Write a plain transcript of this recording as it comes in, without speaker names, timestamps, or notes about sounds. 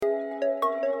The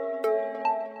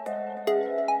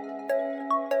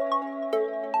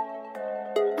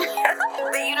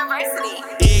university.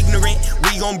 Ignorant,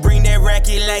 we gon' bring that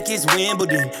racket like it's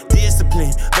Wimbledon.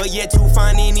 Discipline, but yet to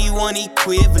find anyone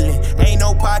equivalent. Ain't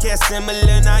no podcast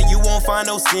similar, now you won't find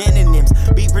no synonyms.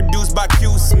 Be produced by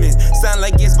Q Smith, sound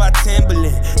like it's by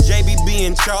Timberland. JBB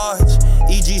in charge,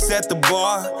 EG set the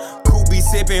bar. Cool be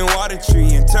sipping water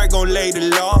tree, and Turk gon' lay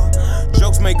the law.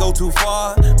 Jokes may go too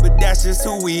far, but that's just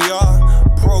who we are.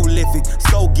 Prolific,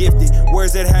 so gifted,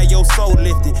 words that have your soul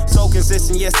lifted. So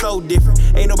consistent, yet so different.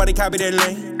 Ain't nobody copy that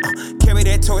lane. Carry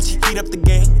that torch, heat up the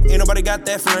game. Ain't nobody got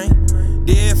that flame.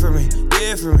 Different.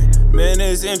 Man,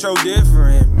 this intro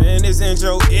different. Man, this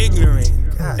intro ignorant.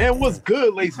 God. And what's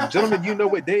good, ladies and gentlemen? You know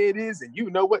what day it is, and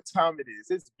you know what time it is.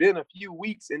 It's been a few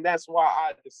weeks, and that's why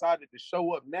I decided to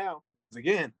show up now.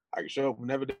 Again, I can show up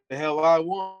whenever the hell I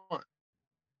want.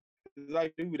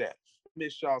 I do that.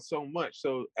 Miss y'all so much.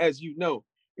 So, as you know,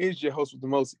 is your host with the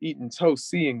most eating toast,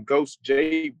 seeing Ghost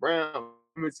J Brown,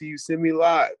 coming to you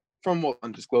semi-live from an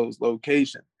undisclosed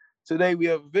location. Today we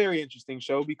have a very interesting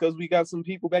show because we got some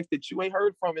people back that you ain't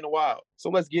heard from in a while. So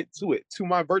let's get to it. To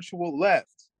my virtual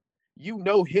left, you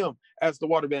know him as the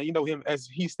water man. You know him as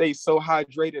he stays so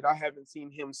hydrated. I haven't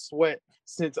seen him sweat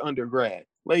since undergrad.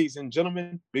 Ladies and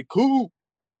gentlemen, Big Cool.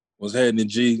 Was happening,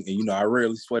 G? And I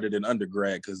rarely sweated in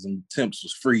undergrad because the temps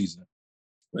was freezing.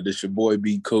 But it's your boy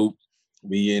B Coop.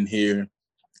 We in here.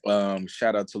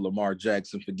 Shout out to Lamar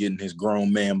Jackson for getting his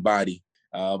grown man body.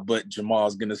 But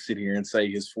Jamal's gonna sit here and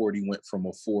say his 40 went from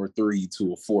a 4.3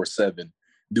 to a 4.7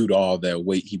 due to all that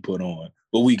weight he put on.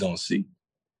 But we gonna see.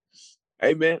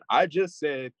 Hey man, I just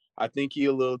said I think he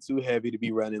a little too heavy to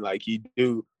be running like he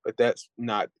do, but that's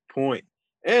not the point.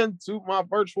 And to my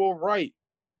virtual right,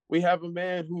 we have a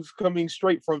man who's coming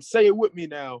straight from, say it with me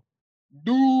now,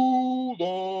 Dula.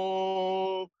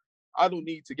 I don't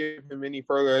need to give him any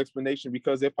further explanation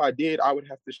because if I did, I would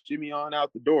have to shimmy on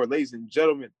out the door. Ladies and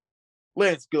gentlemen,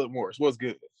 Lance Gilmore, what's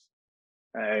good?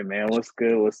 Hey man, what's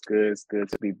good? What's good? It's good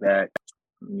to be back.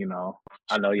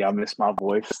 I know y'all miss my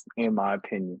voice and my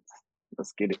opinions.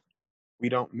 Let's get it. We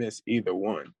don't miss either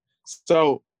one.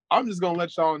 So I'm just gonna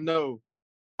let y'all know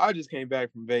I just came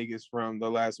back from Vegas from the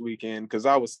last weekend because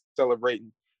I was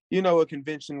celebrating, a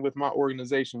convention with my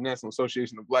organization, National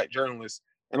Association of Black Journalists.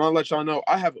 And I'll let y'all know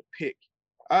I have a pick.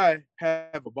 I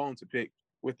have a bone to pick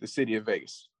with the city of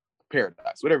Vegas,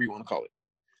 Paradise, whatever you want to call it.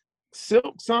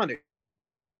 Silk Sonic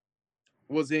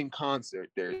was in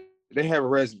concert there. They have a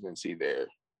residency there.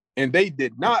 And they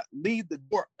did not leave the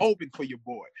door open for your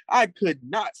boy. I could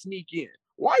not sneak in.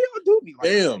 Why y'all do me like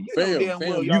that?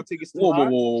 Fam. Y'all tickets too high.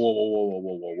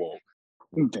 Whoa.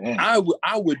 Damn.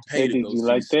 I would pay to go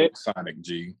see Silk Sonic,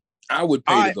 G. I would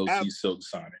pay to go see Silk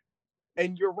Sonic.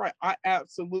 And you're right. I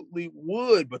absolutely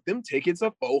would. But them tickets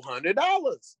are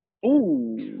 $400.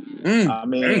 Ooh. I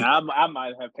mean, I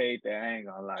might have paid that. I ain't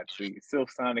gonna lie to you.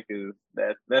 Silk Sonic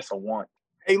that's a want.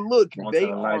 Hey, look, Once in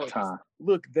a lifetime.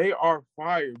 They are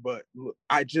fire, but look,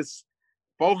 I just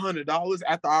 $400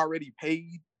 after I already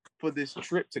paid for this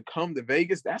trip to come to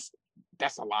Vegas. That's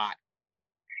a lot.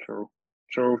 True.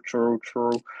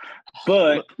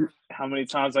 But how many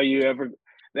times are you ever?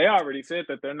 They already said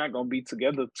that they're not gonna be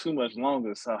together too much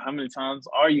longer. So how many times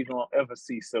are you gonna ever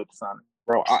see Silk Sonic?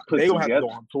 Bro, they gonna have to go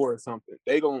on tour or something.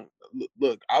 They gonna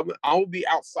look. I will be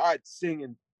outside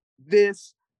singing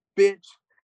 "This Bitch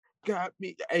Got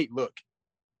Me." Hey, look,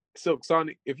 Silk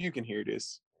Sonic, if you can hear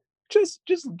this, just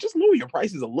lower your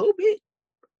prices a little bit,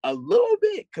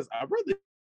 because I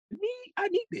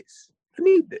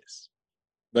need this.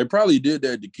 They probably did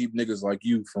that to keep niggas like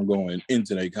you from going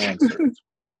into their concerts.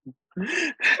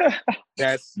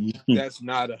 That's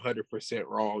not 100%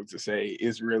 wrong to say.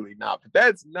 It's really not, but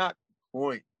that's not the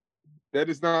point. That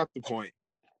is not the point.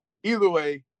 Either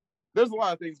way, there's a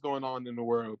lot of things going on in the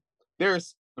world.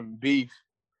 There's some beef.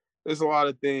 There's a lot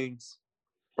of things.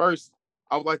 First,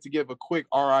 I would like to give a quick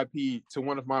RIP to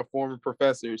one of my former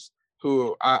professors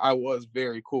who I was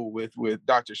very cool with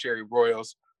Dr. Sherry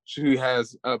Royals, who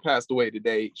has passed away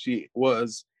today. She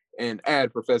was an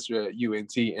ad professor at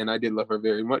UNT, and I did love her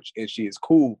very much, and she is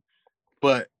cool.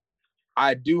 But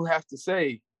I do have to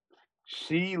say,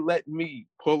 she let me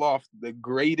pull off the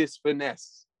greatest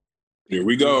finesse. Here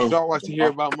we go. Y'all like to hear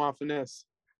about my finesse?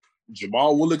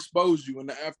 Jamal will expose you in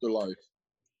the afterlife.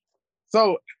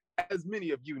 So, as many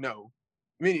of you know,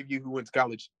 many of you who went to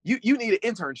college, you need an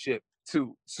internship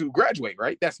to graduate,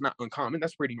 right? That's not uncommon.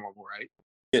 That's pretty normal, right?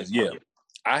 Yes, yeah.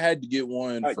 I had to get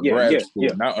one for grad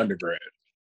school, not undergrad.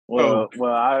 Well,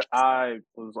 I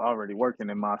was already working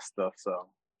in my stuff, so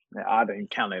I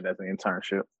didn't count it as an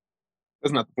internship.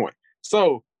 That's not the point.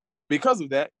 So because of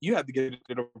that, you had to get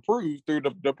it approved through the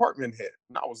department head.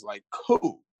 And I was like,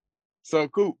 cool. So,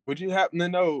 Coop, would you happen to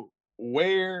know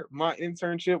where my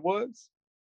internship was?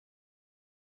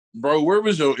 Bro, where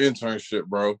was your internship,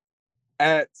 bro?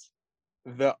 At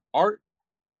the art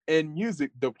and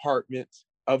music department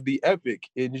of the Epic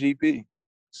in GP.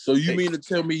 So you mean to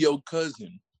tell me your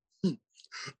cousin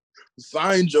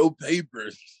signed your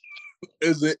papers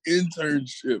as an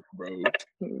internship, bro?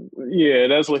 Yeah,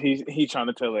 that's what he trying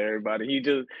to tell everybody.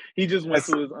 He just went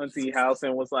to his auntie house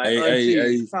and was like,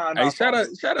 hey, sign off. Shout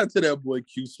out to that boy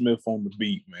Q Smith on the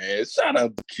beat, man. Shout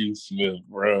out to Q Smith,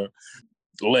 bro.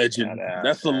 Legend.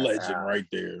 That's a legend right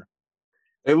there.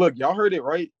 Hey, look, y'all heard it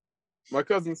right. My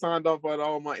cousin signed off on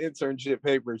all my internship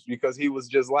papers because he was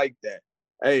just like that.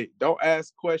 Hey, don't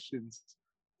ask questions.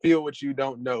 Feel what you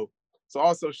don't know. So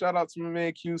also, shout out to my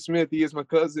man Q Smith. He is my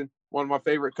cousin, one of my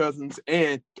favorite cousins.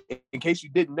 And in case you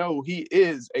didn't know, he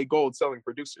is a gold-selling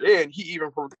producer. And he even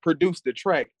produced the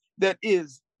track that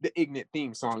is the Ignant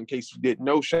theme song. In case you didn't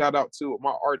know, shout out to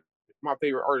my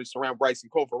favorite artists around Bryson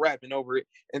Cole for rapping over it.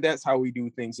 And that's how we do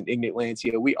things in Ignant Lands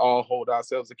here. We all hold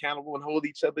ourselves accountable and hold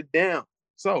each other down.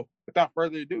 So without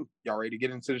further ado, y'all ready to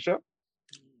get into the show?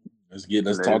 Let's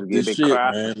talk this shit,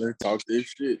 man. Let's talk this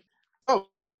shit. Oh,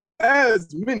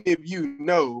 as many of you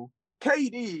know,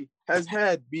 KD has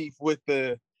had beef with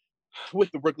the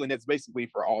Brooklyn Nets basically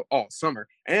for all summer.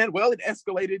 And well, it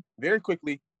escalated very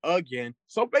quickly again.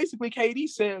 So basically KD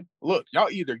said, look,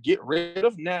 y'all either get rid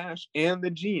of Nash and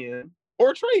the GM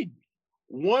or trade me.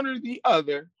 One or the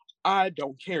other. I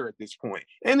don't care at this point.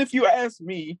 And if you ask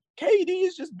me, KD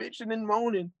is just bitching and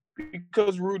moaning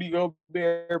because Rudy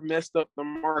Gobert messed up the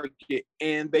market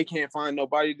and they can't find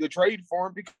nobody to trade for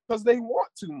him because they want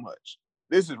too much.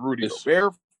 This is Rudy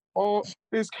Gobert's fault.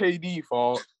 This is KD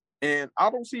fault. And I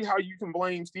don't see how you can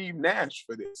blame Steve Nash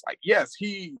for this. Like, yes,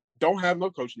 he don't have no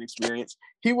coaching experience.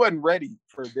 He wasn't ready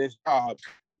for this job,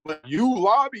 but you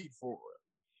lobbied for it.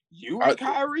 You and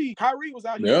Kyrie was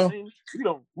out here saying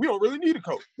we don't really need a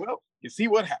coach. Well, you see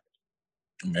what happened.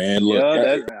 Man, look,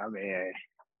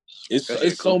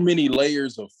 it's so many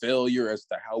layers of failure as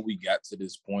to how we got to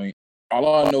this point.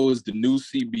 All I know is the new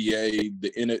CBA,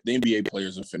 the NBA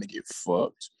players are finna get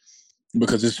fucked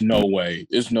because there's no way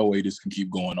this can keep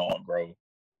going on, bro.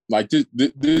 Like this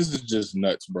is just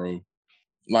nuts, bro.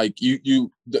 Like the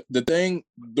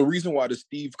reason why the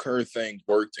Steve Kerr thing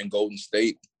worked in Golden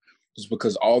State was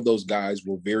because all those guys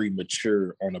were very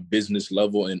mature on a business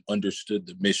level and understood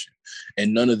the mission.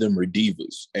 And none of them were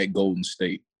divas at Golden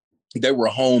State. They were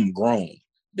homegrown.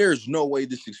 There's no way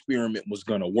this experiment was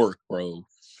gonna work, bro.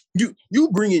 You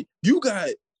got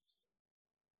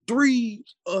 3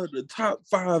 of the top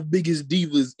 5 biggest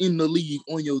divas in the league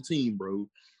on your team, bro.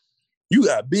 You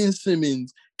got Ben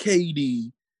Simmons, KD,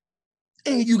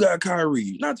 and you got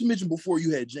Kyrie. Not to mention before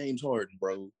you had James Harden,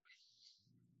 bro.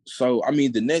 So, I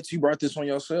mean, the Nets, you brought this on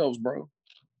yourselves, bro.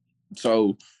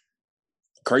 So,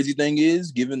 crazy thing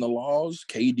is, given the laws,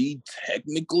 KD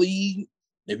technically,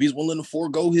 if he's willing to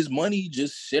forego his money,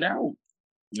 just sit out.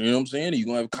 You know what I'm saying? You're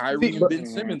going to have Kyrie and Ben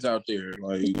Simmons out there.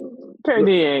 Like, KD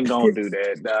ain't going to do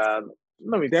that, dog.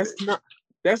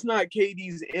 That's not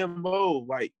KD's MO.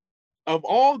 Like, of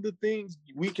all the things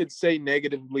we could say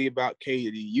negatively about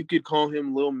KD, you could call him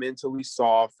a little mentally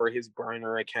soft for his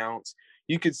burner accounts.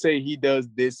 You could say he does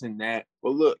this and that.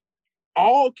 But look,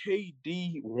 all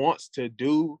KD wants to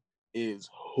do is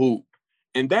hoop.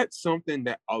 And that's something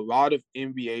that a lot of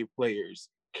NBA players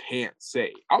can't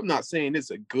say. I'm not saying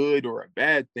it's a good or a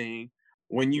bad thing.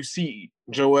 When you see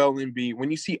Joel Embiid,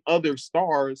 when you see other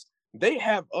stars, they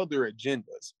have other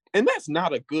agendas. And that's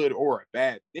not a good or a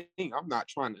bad thing. I'm not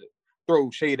trying to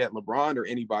throw shade at LeBron or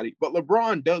anybody, but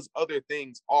LeBron does other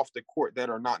things off the court that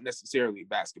are not necessarily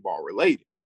basketball related.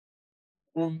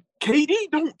 KD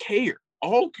don't care.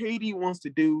 All KD wants to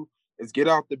do is get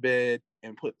out the bed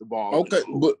and put the ball. Okay,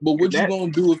 but what you gonna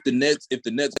do if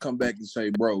the Nets come back and say,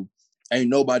 bro, ain't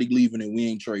nobody leaving and we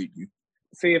ain't trade you?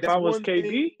 See, if I was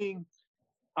KD,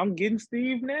 I'm getting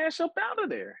Steve Nash up out of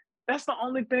there. That's the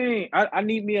only thing. I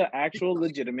need me an actual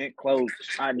legitimate coach.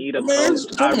 I need a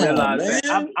coach. I realize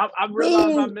that. I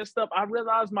realized I messed up. I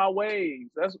realized my ways.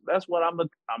 That's what I'm gonna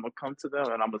come to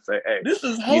them and I'm gonna say, hey, this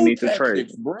is whole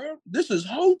tactics, bro. This is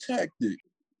whole tactic.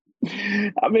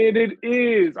 I mean, it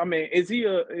is. I mean, is he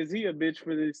a bitch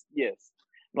for this? Yes.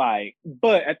 Like,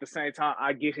 but at the same time,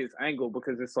 I get his angle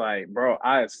because it's like, bro,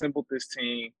 I assembled this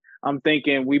team. I'm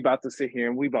thinking we about to sit here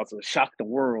and we about to shock the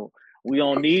world. We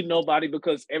don't need nobody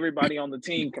because everybody on the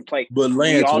team can play. But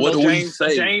Lance, what do we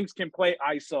say? James can play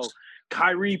ISO.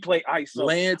 Kyrie play ISO.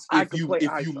 Lance, if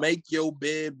you make your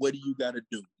bed, what do you got to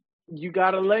do? You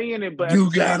gotta lay in it, but at You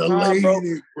the same gotta time, lay bro. in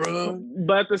it, bro.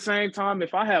 But at the same time,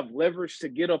 if I have leverage to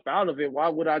get up out of it, why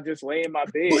would I just lay in my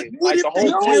bed? But what Like if the they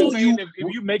whole point tell is saying, you?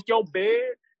 if you make your bed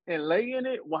and lay in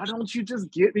it, why don't you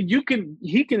just get it?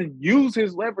 He can use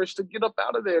his leverage to get up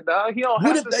out of there, dog. He don't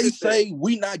What have if to they sit there. say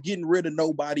we not getting rid of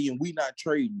nobody and we not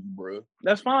trading you, bro?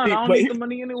 That's fine. I don't need the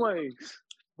money anyways.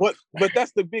 But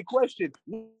that's the big question.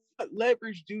 What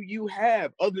leverage do you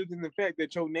have other than the fact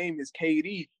that your name is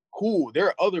KD? Cool. There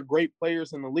are other great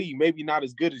players in the league, maybe not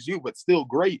as good as you, but still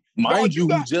great. Mind you,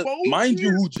 who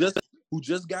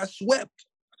just got swept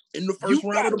in the first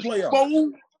round of the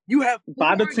playoffs. You have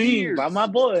by the team, by my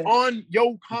boy on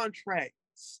your contract.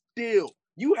 Still,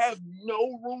 you have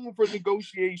no room for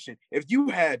negotiation. If you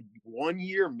had 1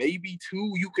 year, maybe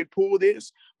 2, you could pull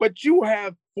this, but you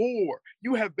have 4.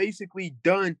 You have basically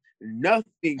done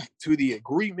nothing to the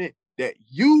agreement that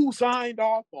you signed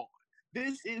off on.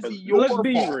 This is your fault.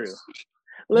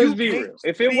 Let's be real.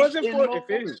 If it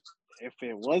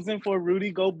wasn't for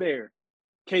Rudy Gobert,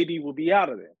 KD will be out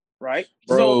of there, right?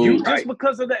 Bro, so just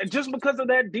because of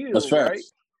that deal, that's right?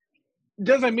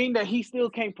 Doesn't mean that he still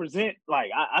can't present.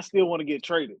 Like I still want to get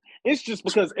traded. It's just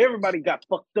because everybody got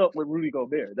fucked up with Rudy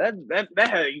Gobert. That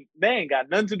ain't got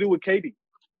nothing to do with KD.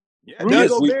 Yeah, Rudy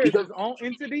Gobert is his own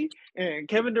entity, and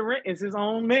Kevin Durant is his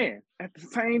own man at the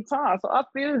same time. So I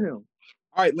feel him.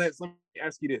 All right, Lance, let me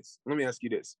ask you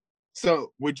this.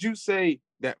 So would you say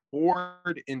that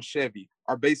Ford and Chevy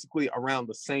are basically around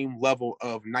the same level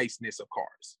of niceness of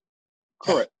cars?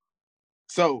 Correct.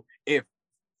 So if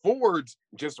Fords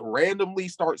just randomly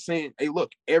start saying, hey,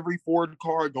 look, every Ford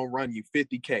car gonna run you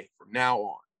 $50K from now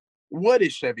on, what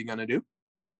is Chevy gonna do?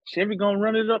 Chevy gonna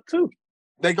run it up too.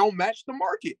 They gonna match the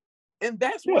market. And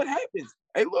that's what happens.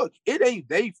 Hey, look, it ain't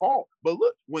their fault. But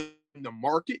look, when the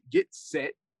market gets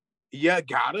set, you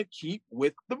gotta keep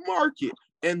with the market.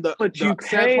 And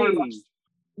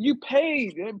you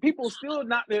paid, and people still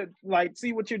not like.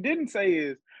 See, what you didn't say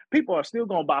is people are still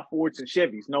gonna buy Fords and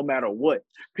Chevys no matter what.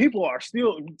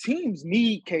 Teams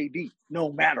need KD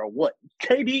no matter what.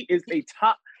 KD is a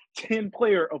top 10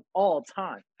 player of all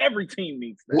time. Every team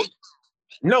needs that.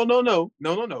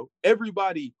 No.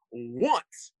 Everybody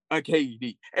wants a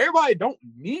KD. Everybody don't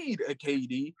need a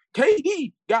KD.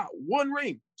 KD got 1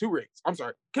 ring, 2 rings. I'm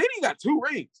sorry. KD got 2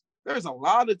 rings. There's a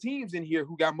lot of teams in here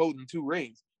who got more than 2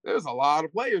 rings. There's a lot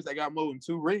of players that got more than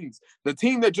 2 rings. The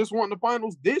team that just won the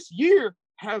finals this year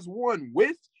has won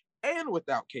with and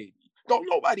without KD. Don't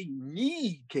nobody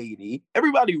need KD.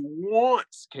 Everybody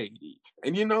wants KD.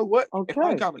 And you know what?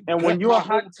 Okay. And when you're a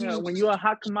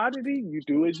hot commodity, you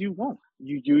do as you want.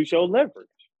 You use your leverage.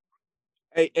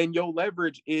 Hey, and your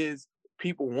leverage is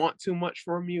people want too much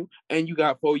from you, and you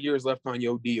got 4 years left on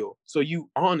your deal. So you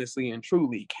honestly and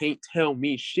truly can't tell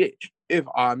me shit if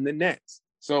I'm the Nets.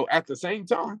 So at the same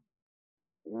time,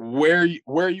 where you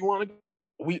want to go?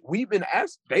 We've been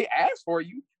asked. They asked for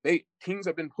you. Teams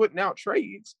have been putting out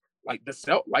trades like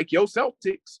your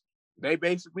Celtics. They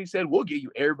basically said we'll give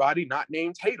you everybody not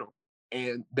named Tatum,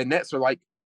 and the Nets are like,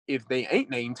 if they ain't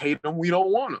named Tatum, we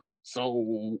don't want them.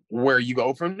 So where you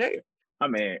go from there? I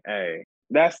mean, hey,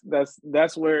 that's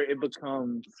where it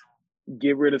becomes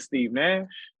get rid of Steve Nash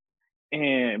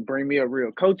and bring me a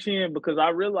real coach in, because I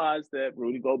realized that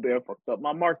Rudy Gobert fucked up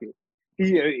my market.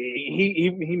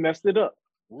 He messed it up.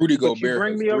 Rudy Gobert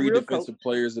has 3 defensive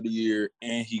players of the year,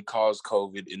 and he caused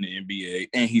COVID in the NBA,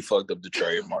 and he fucked up the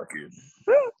trade market.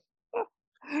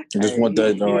 I just want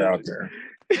that out there.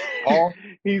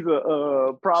 He's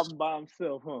a problem by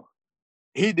himself, huh?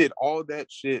 He did all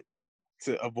that shit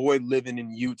to avoid living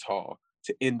in Utah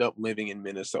to end up living in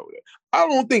Minnesota. I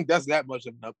don't think that's that much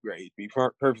of an upgrade, to be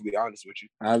perfectly honest with you.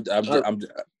 It's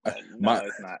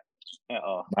not.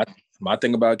 My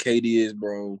thing about KD is,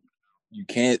 bro, you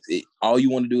can't. All you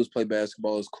want to do is play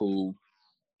basketball. Is cool.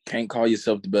 Can't call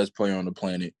yourself the best player on the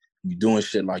planet. You doing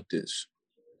shit like this.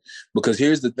 Because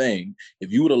here's the thing: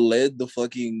 if you would have led the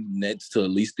fucking Nets to at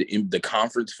least the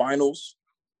conference finals,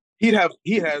 he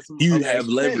would have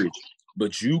leverage.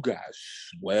 But you got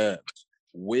swept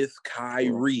with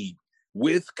Kyrie.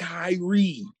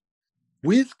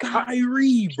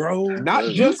 Bro.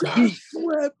 Not just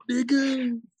swept,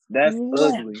 nigga. That's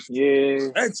ugly. Yeah.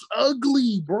 That's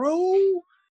ugly, bro.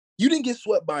 You didn't get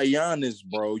swept by Giannis,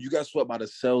 bro. You got swept by the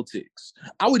Celtics.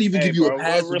 I would even give you a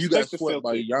pass if you got swept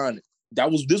by Giannis.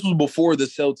 This was before the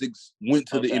Celtics went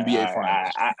to the NBA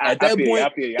Finals. At that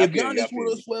point, if Giannis would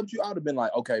have swept you, I would have been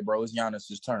like, okay, bro, it's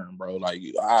Giannis' turn, bro. Like,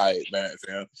 all right, man,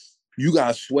 fam. You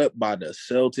got swept by the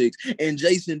Celtics. And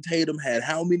Jason Tatum had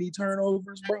how many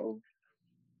turnovers, bro?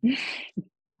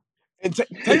 And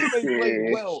Tatum ain't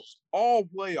played well all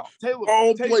playoff. Tatum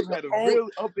had a real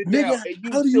up and down. Nigga,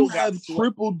 And how do you have swept.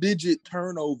 triple-digit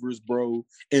turnovers, bro,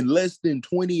 in less than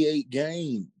 28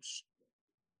 games?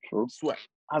 True. Swept.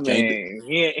 I mean,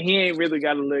 he ain't really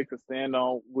got a leg to stand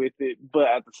on with it, but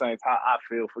at the same time, I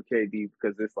feel for KD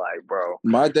because it's like, bro.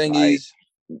 My thing is,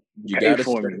 you gotta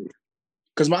stay.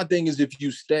 Because my thing is, if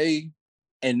you stay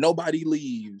and nobody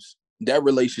leaves, that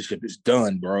relationship is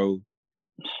done, bro.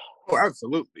 Oh,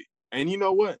 absolutely. And you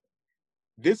know what?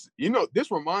 This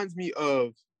reminds me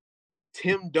of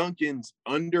Tim Duncan's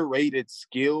underrated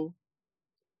skill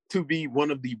to be one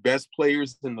of the best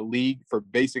players in the league for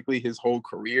basically his whole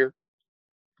career,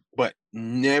 but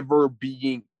never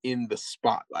being in the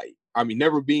spotlight. I mean,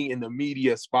 never being in the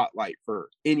media spotlight for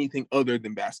anything other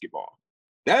than basketball.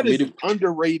 That is an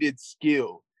underrated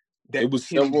skill that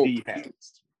Tim D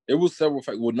has. It was several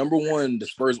factors. Well, number one, the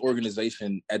Spurs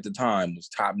organization at the time was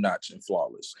top-notch and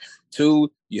flawless.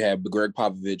 Two, you had Greg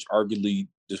Popovich, arguably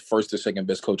the first or second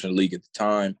best coach in the league at the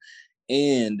time,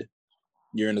 and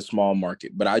you're in a small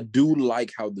market. But I do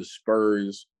like how the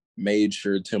Spurs made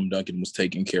sure Tim Duncan was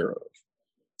taken care of.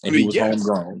 And he was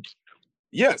homegrown.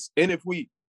 Yes, and if we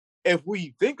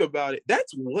think about it,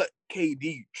 that's what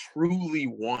KD truly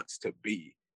wants to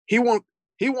be. He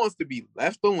wants to be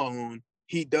left alone.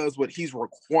 He does what he's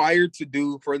required to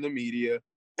do for the media,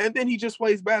 and then he just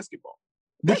plays basketball.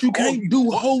 But you can't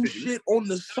do whole shit on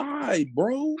the side,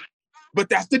 bro. But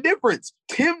that's the difference.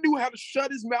 Tim knew how to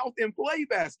shut his mouth and play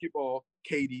basketball.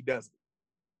 KD doesn't.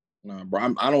 Nah,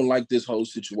 bro, I don't like this whole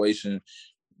situation.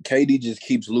 KD just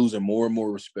keeps losing more and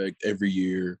more respect every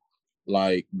year.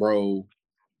 Like, bro,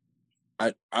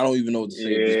 I don't even know what to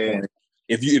say at this point.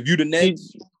 If you the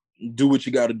Nets, do what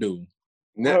you got to do.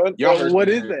 What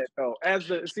is that though? As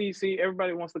the see,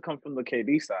 everybody wants to come from the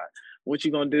KD side. What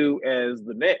you gonna do as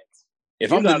the Nets?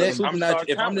 If I'm the Nets, I'm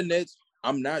the Nets,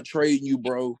 I'm not trading you,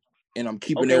 bro, and I'm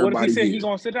keeping everybody. What if he said here. he's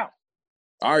gonna sit out?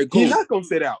 All right, cool. He's not gonna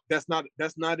sit out. That's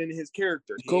not in his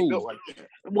character. He ain't built like that.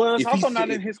 Well, it's also not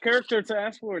in his character to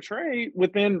ask for a trade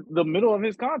within the middle of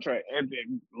his contract and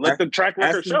let the track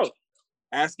record show.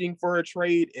 Asking for a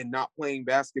trade and not playing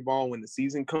basketball when the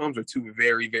season comes are two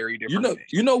very, very different things.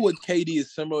 You know what KD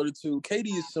is similar to?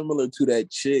 KD is similar to that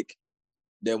chick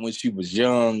that when she was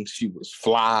young, she was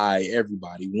fly.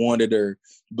 Everybody wanted her.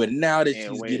 But now that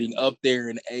she's getting up there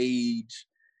in age,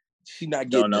 she not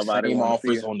getting the same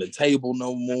offers on the table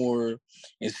no more.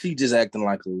 And she just acting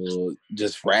like a little,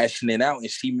 just rationing out. And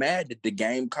she mad that the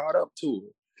game caught up to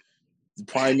her. The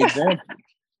prime example.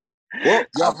 Well,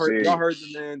 y'all heard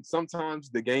the man. Sometimes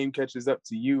the game catches up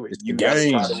to you, and you gotta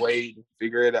try to wait and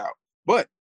figure it out. But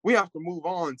we have to move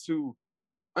on to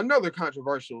another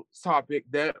controversial topic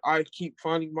that I keep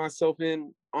finding myself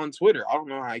in on Twitter. I don't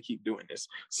know how I keep doing this.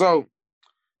 So,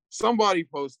 somebody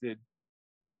posted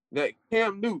that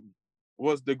Cam Newton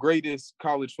was the greatest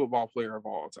college football player of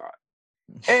all time,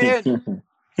 and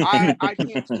I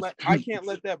can't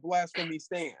let that blasphemy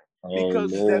stand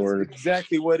because that's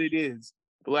exactly what it is.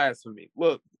 Blasphemy.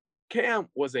 Look, Cam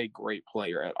was a great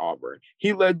player at Auburn.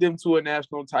 He led them to a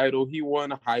national title. He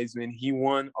won a Heisman. He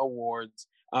won awards.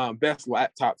 Best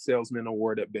laptop salesman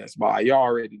award at Best Buy. Y'all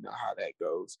already know how that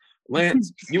goes.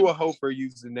 Lance, you a hoe for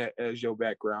using that as your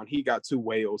background. He got 2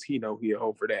 whales. He know he a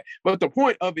hoe for that. But the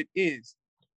point of it is,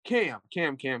 Cam.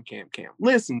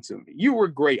 Listen to me. You were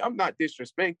great. I'm not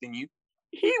disrespecting you.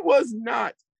 He was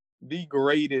not the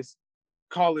greatest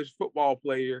college football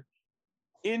player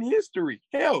in history.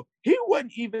 Hell, he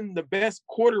wasn't even the best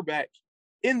quarterback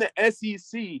in the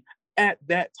SEC at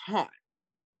that time.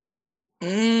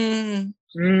 He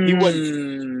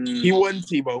wasn't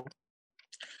Tebow.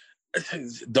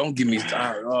 Don't give me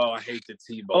started. Oh, I hate the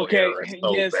Tebow era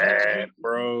so bad,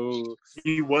 bro.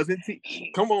 He wasn't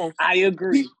Come on. I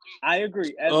agree. As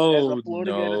a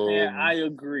Florida Gator fan, I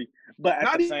agree. But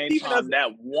at the same time,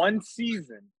 that one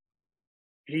season,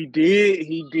 he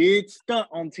did stunt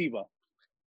on Tebow.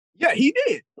 Yeah, he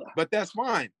did. But that's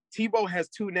fine. Tebow has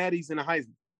 2 natties and a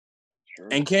Heisman. Sure.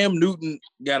 And Cam Newton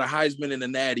got a Heisman and a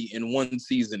natty in one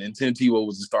season, and Tim Tebow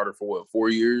was the starter for what, 4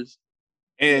 years?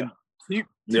 And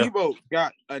Tebow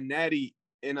got a natty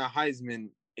and a Heisman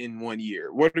in 1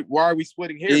 year. Why are we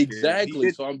splitting hairs?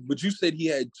 Exactly. But you said he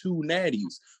had 2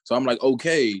 natties. So I'm like,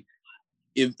 okay,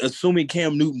 if assuming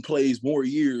Cam Newton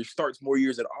starts more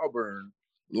years at Auburn,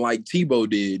 like Tebow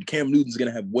did, Cam Newton's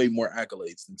gonna have way more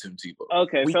accolades than Tim Tebow.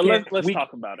 Okay, so let's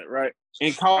talk about it, right?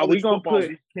 In college football,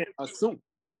 we can't assume.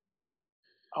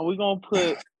 Are we gonna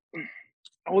put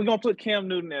Cam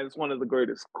Newton as one of the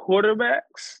greatest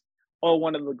quarterbacks or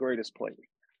one of the greatest players?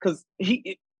 Because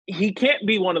he can't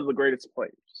be one of the greatest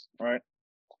players, right?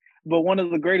 but one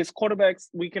of the greatest quarterbacks.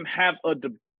 We can have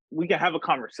a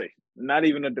conversation, not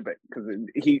even a debate, because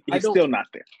he's still not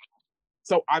there.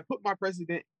 So I put my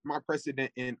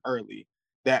precedent in early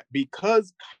that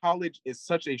because college is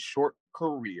such a short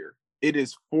career, it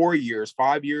is 4 years,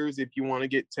 5 years if you want to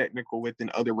get technical within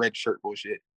other red shirt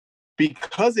bullshit.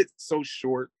 Because it's so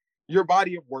short, your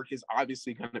body of work is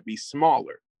obviously going to be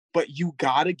smaller, but you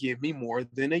got to give me more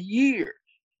than a year.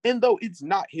 And though it's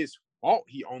not his fault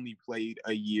he only played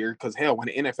a year, because hell, when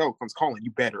the NFL comes calling, you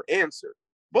better answer.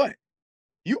 But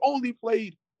you only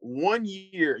played 1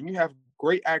 year and you have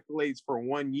great accolades for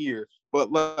 1 year.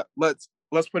 But let's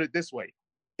put it this way.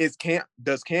 Is Cam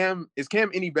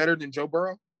any better than Joe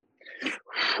Burrow?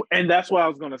 And that's what I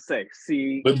was gonna say.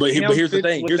 See, but here's the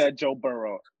thing. With that Joe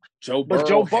Burrow. Joe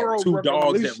Burrow had two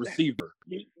dogs at receiver.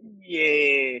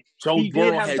 Yeah. Joe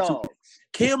Burrow had dogs.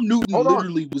 Cam Newton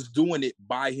literally was doing it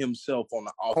by himself on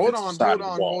the offensive side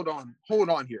of the ball. Hold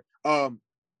on here.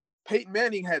 Peyton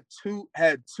Manning had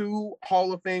two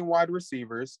Hall of Fame wide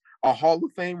receivers, a Hall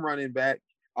of Fame running back,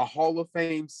 a Hall of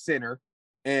Fame center,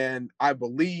 and I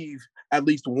believe at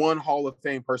least one Hall of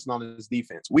Fame person on his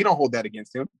defense. We don't hold that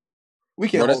against him. We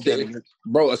can't hold that against him.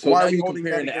 Bro, so now you're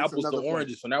comparing the apples to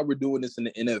oranges. So now we're doing this in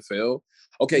the NFL.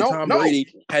 Okay, Tom Brady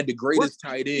had the greatest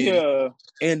tight end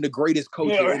and the greatest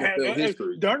coach in NFL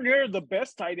history. Darn near the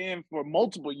best tight end for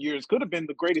multiple years. Could have been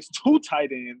the greatest two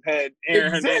tight ends had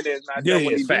Aaron Hernandez not done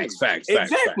what he did. Facts.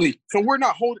 So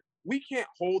we can't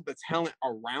hold the talent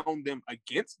around them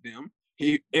against them.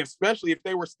 Especially if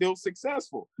they were still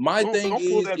successful. My thing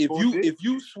is, if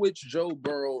you switch Joe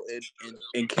Burrow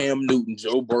and Cam Newton,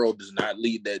 Joe Burrow does not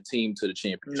lead that team to the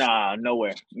championship. Nah, no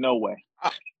way.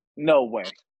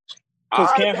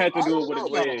 Because Cam had to do it with his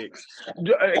legs.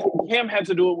 Cam had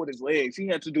to do it with his legs. He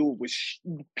had to do it with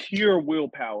pure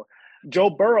willpower. Joe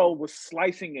Burrow was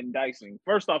slicing and dicing.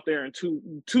 First off, they're in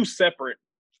two separate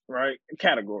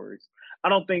categories. I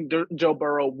don't think Joe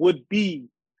Burrow would be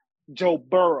Joe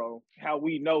Burrow, how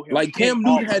we know him. Like Cam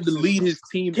Newton had to lead his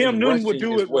team. Cam Newton would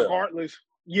do it regardless.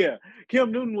 Yeah,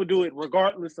 Cam Newton would do it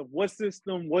regardless of what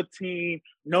system, what team,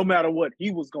 no matter what.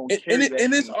 He was going to carry that.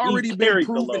 And it's already been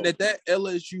proven that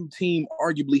LSU team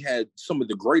arguably had some of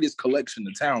the greatest collection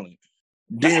of talent.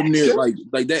 Damn near like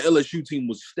that LSU team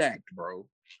was stacked, bro.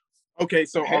 Okay,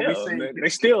 so are we saying they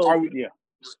still?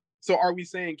 So are we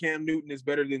saying Cam Newton is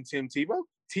better than Tim Tebow?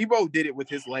 Tebow did it with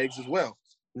his legs as well.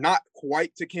 Not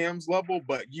quite to Cam's level,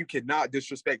 but you cannot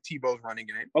disrespect Tebow's running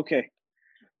game. Okay.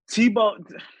 Tebow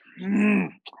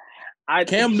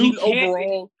Cam Newton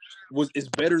overall was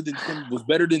better than Tim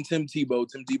Tebow.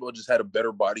 Tim Tebow just had a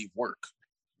better body of work.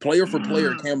 Player for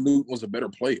player, Cam Newton was a better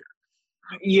player.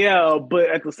 Yeah, but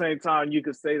at the same time, you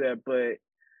could say that, but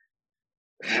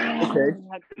okay.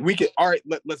 We could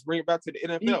let's bring it back to the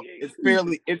NFL.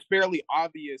 It's fairly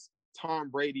obvious Tom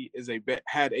Brady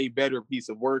had a better piece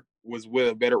of work, was with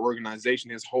a better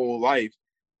organization his whole life,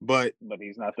 but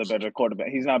he's not the better quarterback.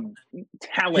 He's not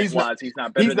talent-wise. He's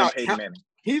not better than Peyton Manning.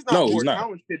 He's not more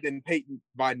talented than Peyton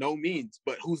by no means.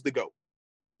 But who's the GOAT?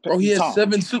 Bro, he has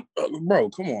 7 bro,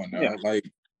 come on now. Yeah.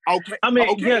 Okay. I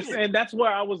mean, yes, and that's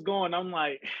where I was going. I'm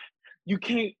like, you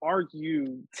can't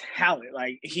argue talent.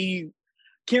 Like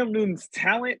Cam Newton's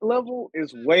talent level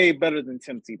is way better than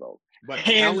Tim Tebow. But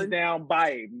hands down by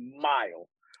a mile.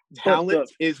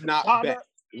 Talent is not best.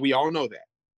 We all know that.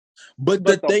 But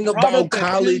the thing about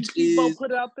college is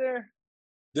put out there.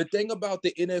 The thing about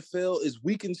the NFL is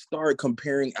we can start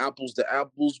comparing apples to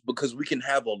apples because we can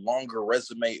have a longer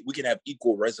resume. We can have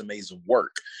equal resumes of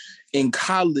work. In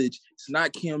college, it's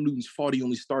not Cam Newton's fault he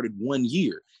only started 1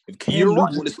 year. If Cam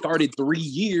Newton would have started 3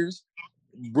 years,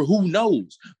 who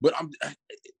knows? But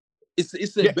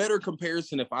it's a better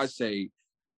comparison if I say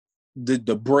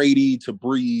the Brady to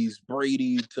Breeze,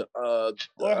 Brady to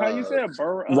how you say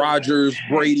Rodgers,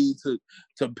 Brady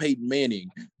to Peyton Manning.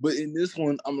 But in this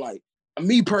one, I'm like,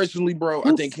 me personally, bro,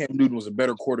 I think Cam Newton was a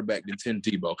better quarterback than Tim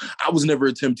Tebow. I was never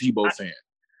a Tim Tebow fan.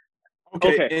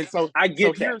 Okay, and so I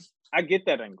get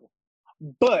that angle.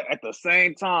 But at the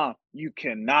same time, you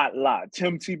cannot lie.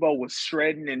 Tim Tebow was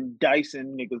shredding and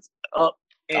dicing niggas up.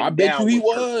 I bet you he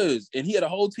was. And he had a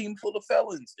whole team full of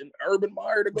felons and Urban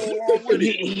Meyer to go along with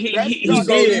it. He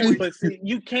did, but see,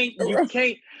 you can't.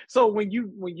 So when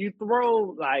you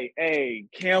throw like, hey,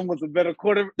 Cam was a better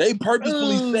quarterback. They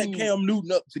purposefully set Cam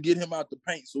Newton up to get him out the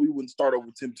paint so he wouldn't start over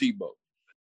Tim Tebow.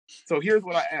 So here's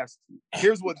what I asked.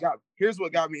 Here's what got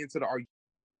me into the argument.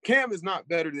 Cam is not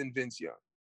better than Vince Young.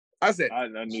 I said I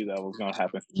knew that was gonna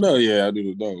happen. No, yeah, I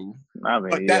didn't know. I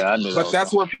mean, I knew. But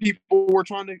that's where people were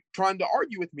trying to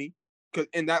argue with me,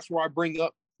 and that's where I bring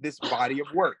up this body of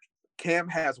work. Cam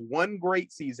has one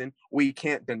great season. We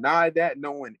can't deny that.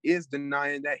 No one is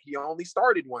denying that. He only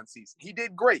started one season. He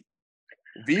did great.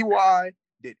 VY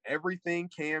did everything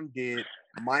Cam did,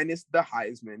 minus the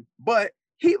Heisman, but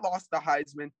he lost the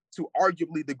Heisman to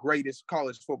arguably the greatest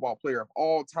college football player of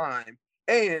all time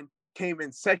and came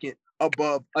in second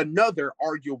above another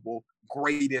arguable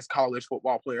greatest college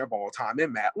football player of all time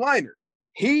in Matt Leinart.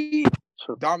 He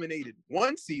dominated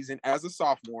one season as a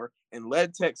sophomore and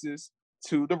led Texas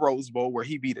to the Rose Bowl, where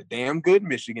he beat a damn good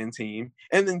Michigan team,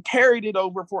 and then carried it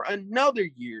over for another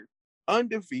year,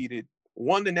 undefeated,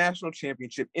 won the national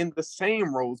championship in the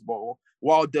same Rose Bowl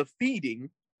while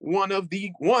defeating one of,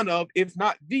 if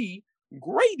not the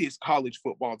greatest college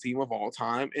football team of all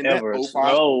time in Ever. that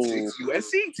 05-06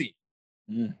 USC team.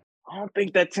 I don't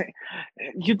think that team.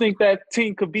 You think that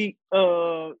team could beat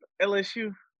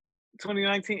LSU?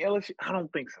 2019 LSU? I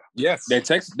don't think so. Yes. That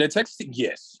Texas team?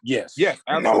 Yes.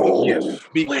 Absolutely. Yes.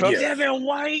 Because Devin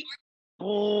White,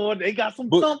 boy, they got some.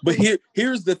 But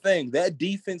here's the thing: that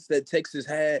defense that Texas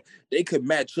had, they could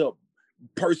match up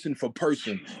person for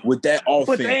person with that offense.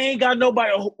 But they ain't got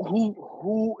nobody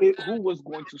who was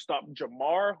going to stop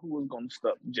Jamar, who was going to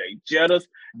stop Jay Jettis.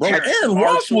 Bro, Aaron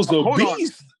Ross was a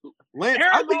beast. Lance,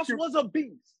 Aaron Ross was a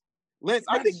beast. Lance,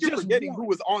 I think you're forgetting who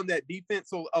was on that defense,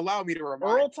 so allow me to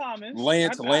remind Earl Thomas.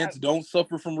 Lance, don't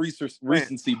suffer from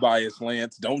recency bias,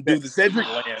 Lance. Don't do this, Cedric.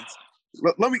 Lance.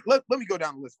 Let me go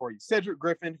down the list for you. Cedric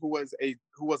Griffin, who was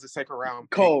a second round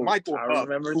pick. Cold. Michael Huff,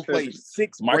 who played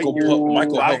 6 Michael great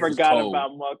years. Huff I forgot was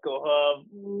about Michael Huff.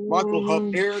 Michael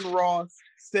Huff, Aaron Ross,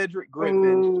 Cedric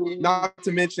Griffin, not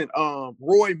to mention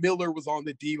Roy Miller was on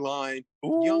the D line.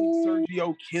 Young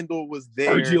Sergio Kendall was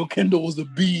there. Sergio Kendall was a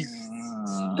beast.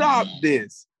 Stop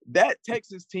this. That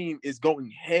Texas team is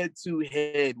going head to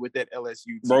head with that LSU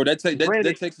team. Bro, that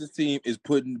Texas team is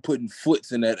putting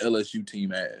foots in that LSU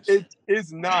team ass. It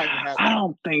is not happening. I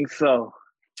don't think so.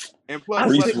 And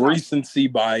plus, recency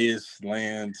bias,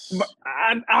 Lance.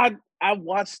 I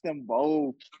watched them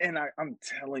both, and I'm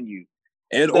telling you,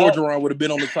 Ed Orgeron would have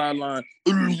been on the sideline.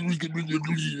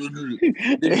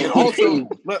 And also,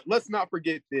 let's not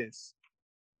forget this.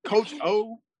 Coach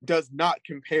O does not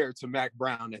compare to Mac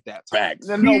Brown at that time. Facts.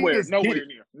 Nowhere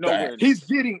near. He's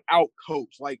getting out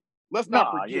coached. Like, let's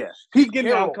not forget. Yeah. He's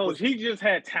getting out coached. He just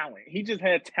had talent.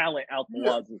 Out the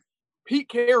wazoo. Pete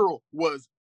Carroll was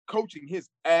coaching his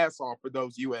ass off for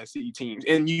those USC teams,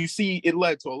 and you see it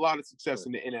led to a lot of success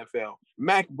in the NFL.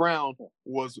 Mac Brown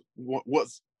was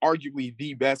arguably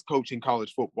the best coach in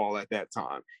college football at that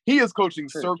time. He is coaching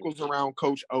circles around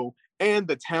Coach O, and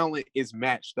the talent is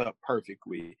matched up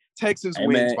perfectly. Texas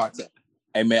wins by 10.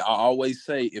 Hey, man, I always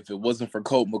say if it wasn't for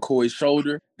Colt McCoy's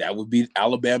shoulder, that would be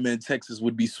Alabama and Texas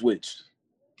would be switched.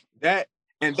 That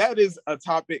is a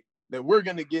topic that we're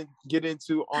going to get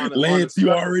into on Lance,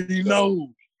 you already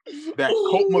know. That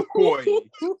Colt McCoy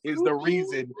is the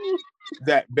reason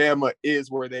that Bama is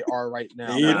where they are right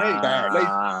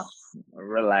now.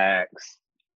 Relax.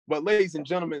 But ladies and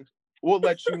gentlemen, we'll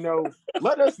let you know.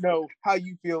 Let us know how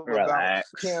you feel about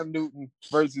Cam Newton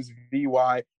versus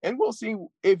VY, and we'll see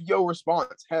if your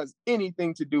response has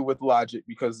anything to do with logic,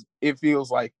 because it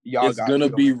feels like y'all it's gonna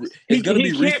be. He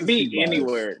can't be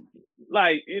anywhere.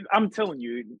 Like, I'm telling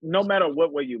you, no matter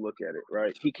what way you look at it,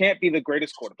 right? He can't be the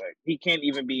greatest quarterback. He can't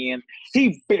even be in.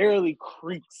 He barely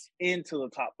creeps into the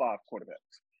top 5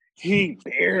 quarterbacks. He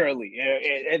barely,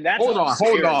 and that's hold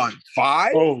on.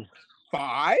 5? Oh,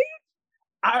 5?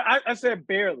 I said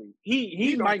barely.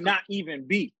 He might not even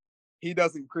be. He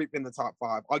doesn't creep in the top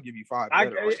 5. I'll give you 5.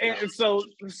 And so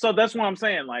that's what I'm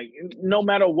saying. Like, no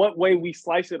matter what way we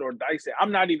slice it or dice it,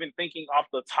 I'm not even thinking off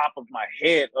the top of my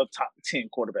head of top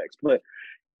 10 quarterbacks. But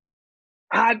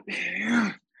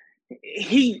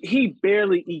he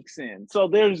barely ekes in. So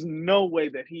there's no way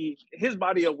that his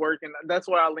body of work, and that's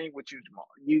why I lean with you, Jamal.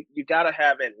 You gotta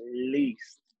have at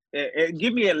least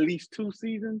give me at least 2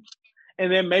 seasons,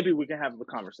 and then maybe we can have the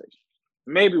conversation.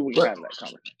 Maybe we can have that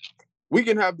conversation. We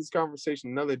can have this conversation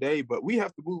another day, but we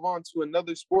have to move on to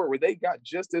another sport where they got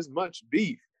just as much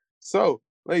beef. So,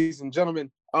 ladies and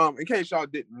gentlemen, in case y'all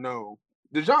didn't know,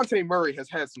 DeJounte Murray has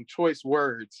had some choice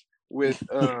words with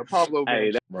Pablo.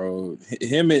 Bro,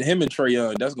 him and Trae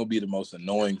Young, that's gonna be the most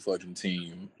annoying fucking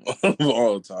team of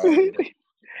all time.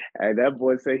 Hey, that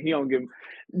boy said he don't give.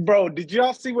 Bro, did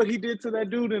y'all see what he did to that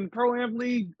dude in Pro-Am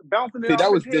League? Bouncing it off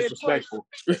that was his head disrespectful.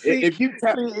 If you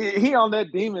he on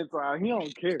that demon side, he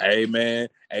don't care. Hey, man.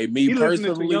 Hey, me he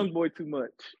personally, to young boy too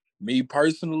much. Me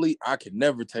personally, I can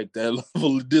never take that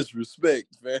level of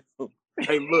disrespect, man.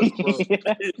 Hey, look, bro.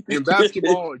 In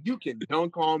basketball, you can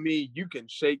dunk on me, you can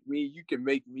shake me, you can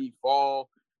make me fall.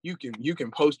 you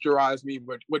can posterize me,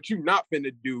 but what you not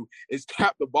finna do is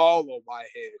tap the ball on my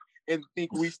head and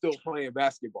think we still playing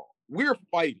basketball. We're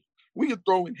fighting. We are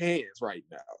throwing hands right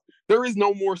now. There is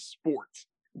no more sports.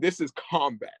 This is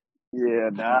combat. Yeah,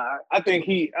 nah. I think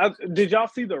did y'all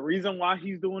see the reason why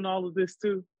he's doing all of this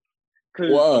too?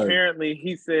 Because apparently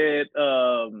he said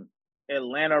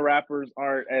Atlanta rappers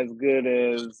aren't as good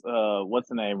as what's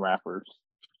the name rappers,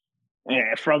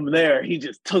 and from there he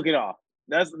just took it off.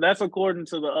 That's according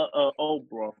to the old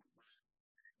bro.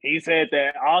 He said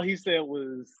that all he said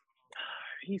was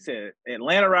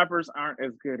Atlanta rappers aren't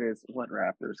as good as what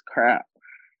rappers? Crap.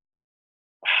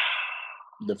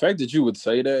 The fact that you would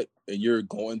say that and you're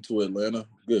going to Atlanta,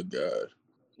 good God.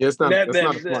 Yeah, that's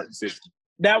not a smart decision.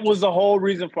 That was the whole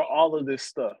reason for all of this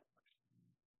stuff.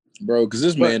 Bro, because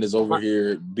this man is over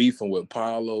here beefing with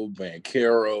Paolo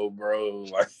Banchero, bro.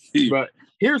 Like, but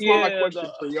here's my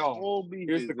question for y'all.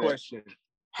 Here's the question.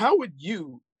 How would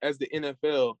you, as the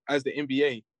NFL, as the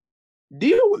NBA,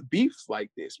 deal with beefs like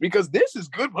this? Because this is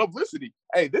good publicity.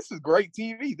 Hey, this is great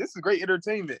TV. This is great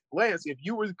entertainment. Lance, if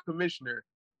you were the commissioner,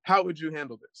 how would you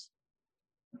handle this?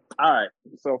 All right.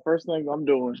 So first thing I'm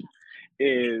doing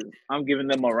is I'm giving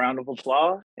them a round of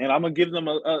applause, and I'm gonna give them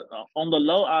a on the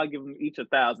low. I'll give them each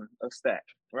 1,000 a stack.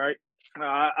 Right?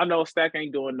 I know a stack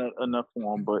ain't doing enough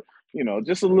for them, but you know,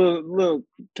 just a little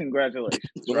congratulations.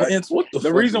 Right? Lance, what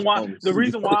the reason why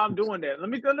I'm doing that? Let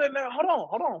me go.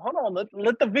 Hold on.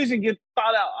 Let the vision get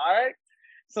thought out. All right.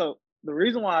 So the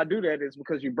reason why I do that is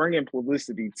because you bring in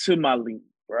publicity to my league.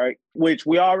 Right, which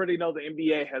we already know the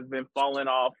NBA has been falling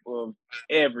off of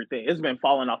everything. It's been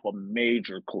falling off a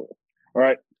major cliff,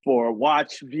 right? For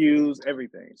watch views,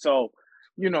 everything. So,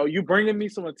 you know, you bringing me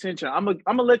some attention. I'm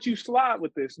gonna let you slide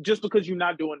with this just because you're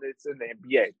not doing this in the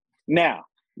NBA. Now,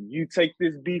 you take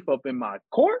this beef up in my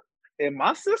court, in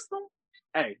my system.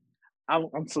 Hey,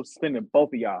 I'm suspending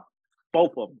both of y'all,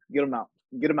 both of them. Get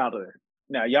them out of there.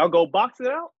 Now, y'all go box it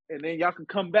out, and then y'all can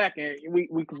come back and we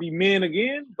can be men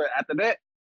again. But after that,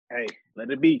 hey, let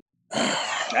it be.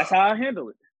 That's how I handle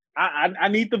it. I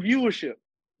need the viewership.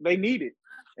 They need it.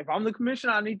 If I'm the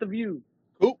commissioner, I need the view.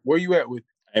 Cool. Where you at with?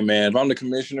 Hey man, if I'm the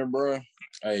commissioner, bro,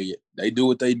 hey, they do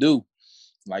what they do.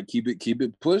 Like keep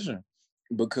it pushing,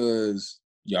 because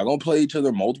y'all gonna play each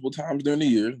other multiple times during the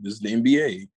year. This is the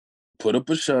NBA. Put up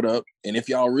or shut up. And if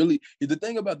y'all really, the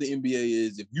thing about the NBA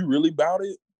is, if you really about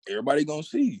it, everybody gonna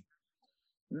see.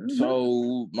 Mm-hmm.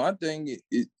 So my thing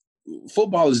is,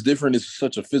 football is different. It's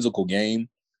such a physical game.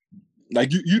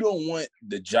 Like you don't want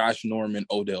the Josh Norman,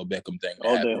 Odell Beckham thing to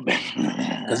happen,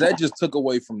 because that just took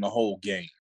away from the whole game.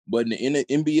 But in the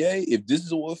NBA, if this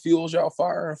is what fuels y'all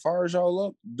fire and fires y'all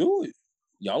up, do it.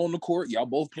 Y'all on the court, y'all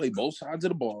both play both sides of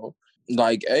the ball.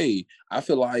 Like, hey, I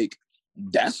feel like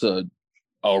that's a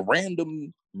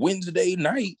random Wednesday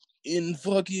night in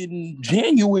fucking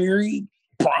January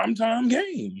primetime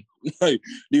game. Like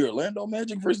the Orlando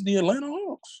Magic versus the Atlanta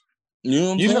Hawks. You know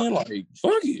what I'm saying? Like,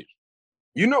 fuck it.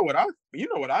 You know what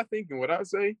I think and what I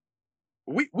say?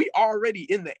 We already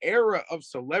in the era of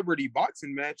celebrity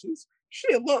boxing matches.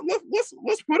 Shit, look, let's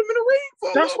put them in the ring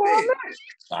for That's a little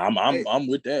bit. I'm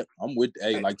with that. I'm with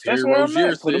like Terry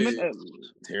Rozier said.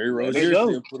 Terry Rozier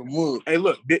said put them up. Hey,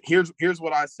 look, here's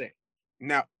what I say.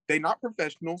 Now, they not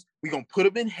professionals. We're gonna put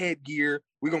them in headgear.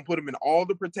 We're gonna put them in all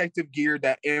the protective gear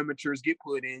that amateurs get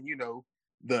put in, you know.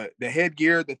 The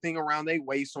headgear, the thing around their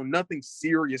waist, so nothing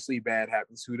seriously bad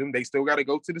happens to them. They still got to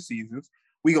go to the seasons.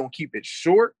 We're going to keep it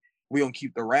short. We're going to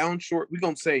keep the round short. We're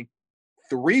going to say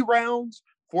 3 rounds,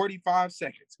 45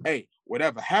 seconds. Hey,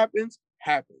 whatever happens,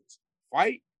 happens.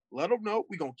 Fight, let them know.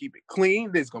 We're going to keep it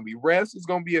clean. There's going to be refs. It's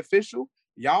going to be official.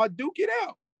 Y'all duke it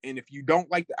out. And if you don't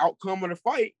like the outcome of the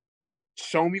fight,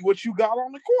 show me what you got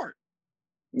on the court.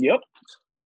 Yep.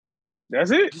 That's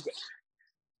it.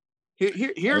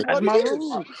 Here's what it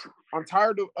is. I'm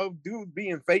tired of dudes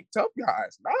being fake tough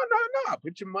guys. No.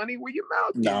 Put your money where your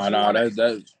mouth is.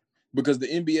 That's because the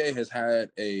NBA has had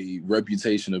a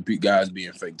reputation of guys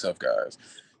being fake tough guys.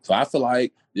 So I feel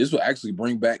like this will actually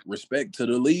bring back respect to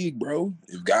the league, bro.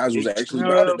 If guys was actually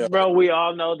about it, bro, we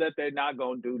all know that they're not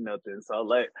gonna do nothing. So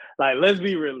let's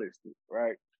be realistic,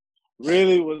 right?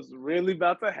 Really, what's really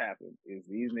about to happen is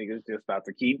these niggas just about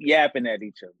to keep yapping at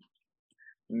each other.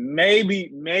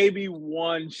 Maybe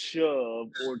one shove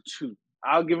or two.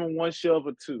 I'll give him one shove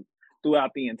or two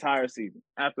throughout the entire season.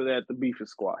 After that, the beef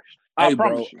is squashed. I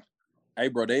promise you. Hey,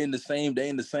 bro, they in the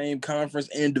same conference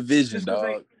and division,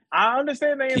 dog. I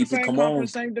understand they in the same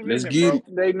conference, same division, Let's get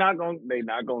bro. They not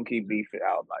gonna keep beefing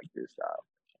out like this,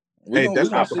 dog. Hey,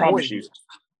 that's not the point.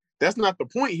 That's not the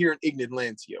point here in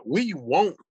Ignant. We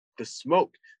want the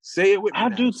smoke. Say it with me. I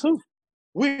do too.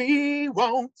 We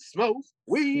want smoke.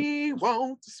 We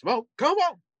want to smoke. Come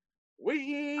on.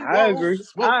 I agree.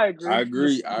 Smoke. I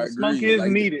agree. The smoke is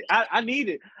Like, needed. I need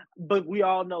it, but we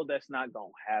all know that's not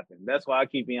gonna happen. That's why I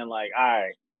keep being like, all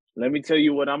right, let me tell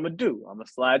you what I'm gonna do. I'm gonna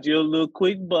slide you a little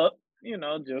quick buck,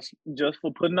 just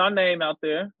for putting our name out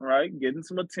there, right? Getting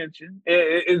some attention.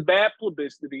 It's bad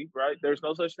publicity, right? There's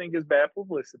no such thing as bad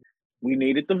publicity. We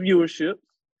needed the viewership.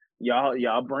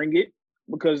 Y'all bring it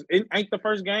because it ain't the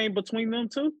first game between them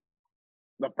two.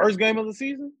 The first game of the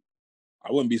season.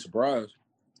 I wouldn't be surprised.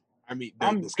 I mean,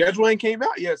 the schedule ain't came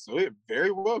out yet, so it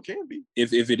very well can be.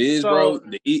 If it is, bro,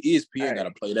 the ESPN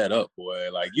gotta play that up,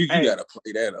 boy. Like you gotta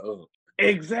play that up.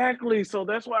 Exactly. So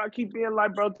that's why I keep being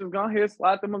like, bro, just go ahead,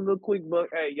 slide them a little quick book.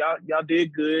 Hey, y'all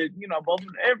did good. Both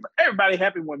everybody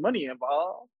happy with money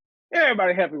involved.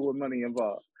 Everybody happy with money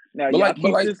involved. Now y'all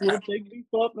keep this little thing beef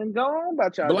up and go on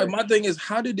about y'all. But like my thing is,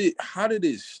 how did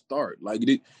it start? Like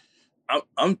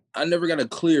I never got a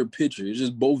clear picture. It's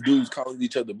just both dudes calling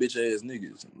each other bitch ass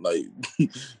niggas. Like,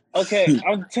 okay,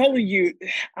 I'm telling you,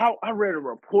 I read a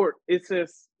report. It said,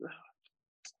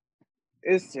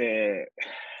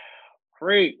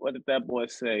 great. What did that boy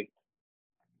say?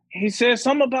 He said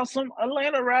something about some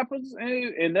Atlanta rappers,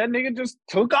 and that nigga just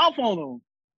took off on them.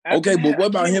 Okay, but what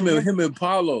about him and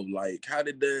Paulo? Like, how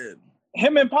did that?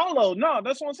 Him and Paulo? No,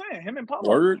 that's what I'm saying. Him and Paulo.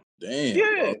 Word? Damn.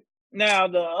 Yeah. Bro. Now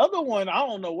the other one, I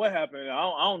don't know what happened. I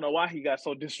don't know why he got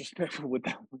so disrespectful with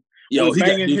that one. Yo, he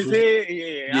banging got his head.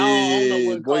 Yeah, I don't know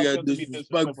what boy caused got him to be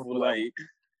disrespectful. Like,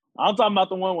 I'm talking about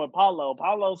the one with Paulo.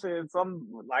 Paulo said something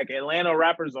like Atlanta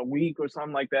rappers are weak or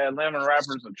something like that. Atlanta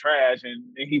rappers are trash, and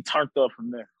he turned up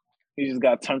from there. He just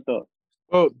got turned up.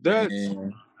 Oh,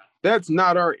 that's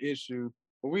not our issue.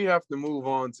 We have to move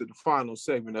on to the final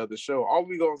segment of the show. All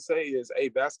we gonna say is, hey,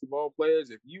 basketball players,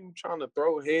 if you trying to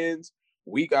throw hands,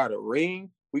 we got a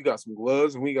ring, we got some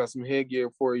gloves, and we got some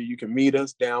headgear for you. You can meet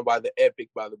us down by the Epic,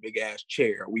 by the big ass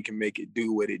chair. We can make it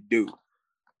do what it do.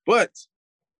 But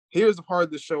here's the part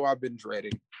of the show I've been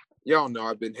dreading. Y'all know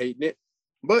I've been hating it.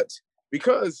 But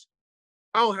because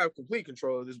I don't have complete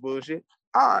control of this bullshit,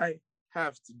 I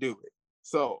have to do it.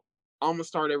 So I'm gonna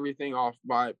start everything off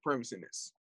by premising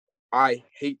this. I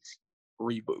hate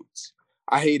reboots.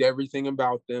 I hate everything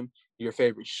about them. Your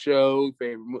favorite show,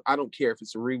 I don't care if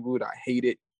it's a reboot. I hate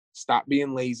it. Stop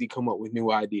being lazy. Come up with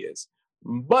new ideas.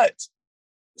 But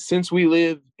since we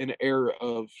live in an era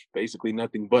of basically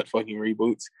nothing but fucking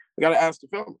reboots, I gotta ask the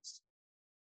fellas,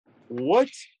 what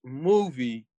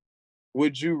movie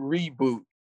would you reboot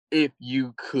if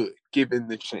you could, given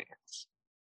the chance?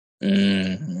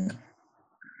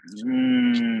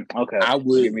 Okay. I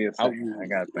would. Give me a second. I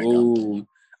gotta think.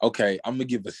 Okay. I'm gonna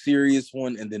give a serious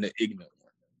one and then an ignorant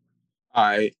one. All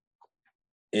right.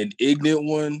 An ignorant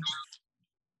one.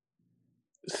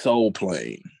 Soul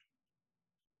Plane.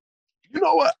 You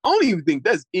know what? I don't even think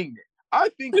that's ignorant. I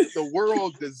think the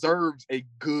world deserves a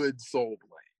good Soul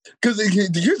Plane. Because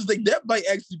here's the thing, that might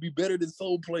actually be better than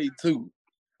Soul Plane 2.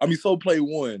 I mean, Soul Plane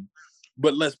 1,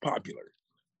 but less popular.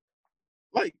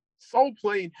 Like, Soul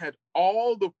Plane had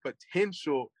all the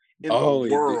potential in the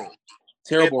world.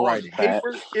 Terrible and writing. On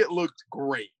paper, it looked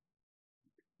great.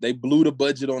 They blew the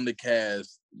budget on the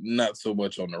cast, not so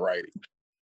much on the writing.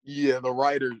 Yeah, the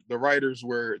writers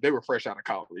were fresh out of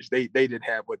college. They didn't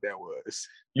have what that was.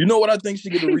 You know what I think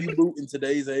should get a reboot in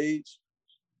today's age?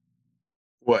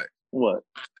 What?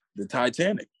 The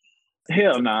Titanic.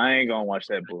 Hell no, I ain't gonna watch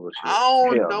that bullshit. I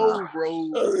don't know, bro.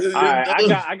 All right,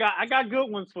 I got good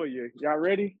ones for you. Y'all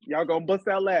ready? Y'all gonna bust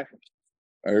out laughing.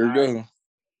 There you go.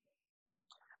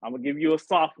 I'm gonna give you a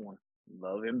soft one.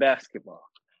 Love and Basketball.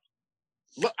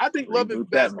 I think Love and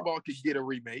Basketball could get a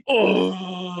remake.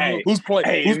 Oh, hey, who's playing?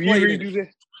 Hey, who's playing it?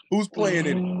 Who's playing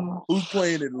it? Who's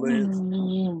playing it,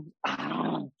 Lance?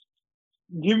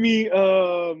 Give me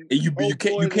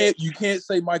you can't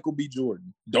say Michael B.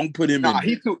 Jordan. Don't put him in.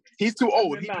 He's too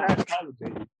old. He's past college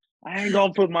age. I ain't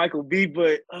gonna put Michael B.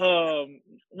 But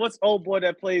what's old boy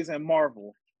that plays in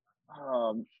Marvel?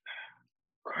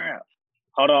 Crap.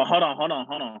 Hold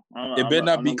on. It better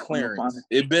not be Clarence.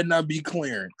 It better not be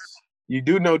Clarence. You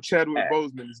do know Chadwick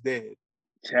Boseman is dead.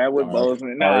 Chadwick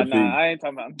Boseman. Nah, I ain't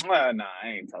talking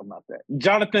about that.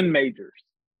 Jonathan Majors.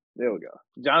 There we go.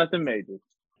 Jonathan Majors.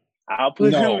 I'll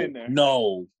put him in there.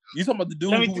 No. You talking about the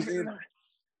dude who was in?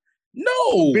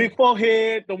 No. Big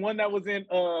forehead, the one that was in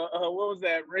what was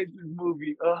that racist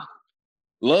movie?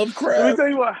 Lovecraft. Let me tell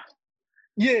you what.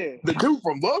 Yeah. The dude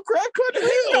from Lovecraft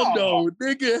couldn't hell no,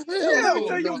 nigga. Let me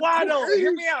tell you why though.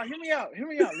 Hear me out. Let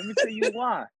me tell you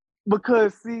why.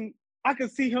 Because see, I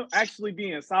could see him actually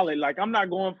being solid. Like, I'm not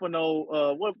going for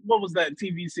no what was that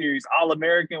TV series, All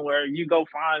American, where you go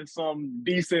find some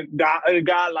decent guy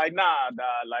like, nah,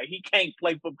 like he can't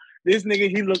play for this nigga.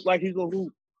 He look like he can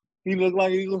hoop. He look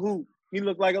like he can hoop. He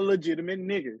look like a legitimate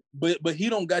nigga. But he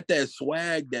don't got that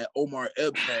swag that Omar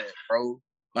Epps had, bro.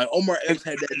 Like Omar Epps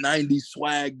had that 90s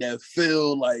swag, that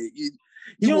feel like you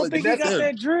don't think he got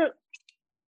that drip?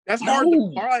 That's hard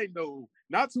to find though.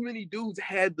 Not too many dudes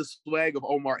had the swag of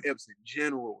Omar Epps in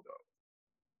general though.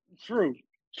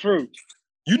 True.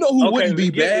 You know who wouldn't be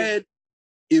bad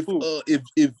if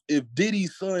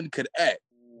Diddy's son could act?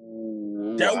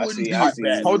 That wouldn't be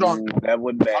bad. Hold on. That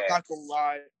wouldn't be bad. I'm not gonna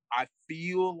lie. I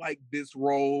feel like this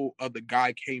role of the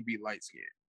guy can't be light skinned.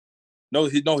 No,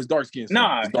 he's dark skinned.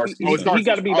 Nah, he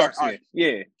got to be dark skinned.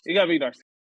 Yeah, he got to be dark skinned.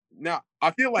 Now,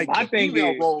 I feel like the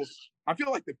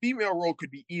female role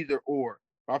could be either or.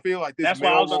 I feel like this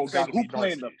male role got to be who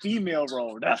playing the female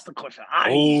role? That's the question.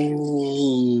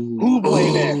 Who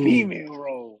playing that female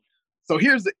role? So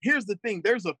here's the thing.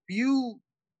 There's a few.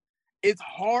 It's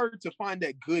hard to find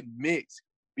that good mix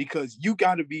because you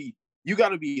got to be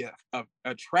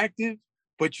attractive,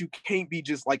 but you can't be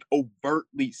just like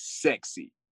overtly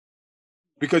sexy.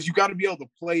 Because you got to be able to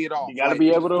play it off. You got to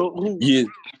be able to.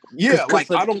 Yeah.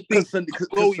 Like I don't think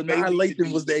Chloe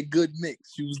Layton was that good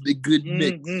mix. She was the good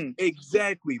mix.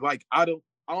 Exactly. Like I don't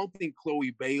think Chloe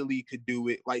Bailey could do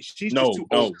it. Like she's just too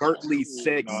overtly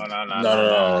sexy.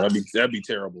 No. That'd be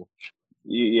terrible.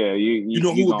 Yeah. You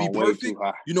know who would be perfect?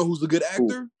 You know who's a good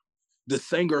actor? The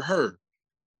singer Her.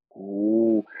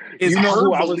 Ooh. Is Her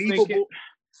believable?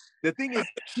 The thing is,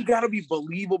 she got to be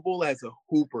believable as a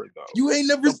hooper, though. You ain't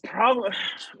never.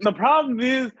 The problem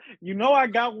is, I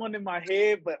got one in my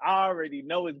head, but I already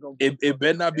know it's gonna. It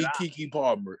better not be Keke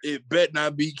Palmer. It better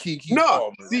not be Keke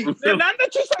Palmer. See, not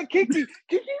that you said Keke.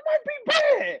 Keke might be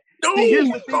bad. No, see, here's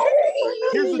the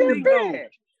thing. Though.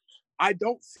 I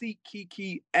don't see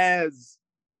Keke as.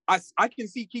 I can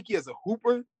see Keke as a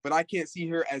hooper, but I can't see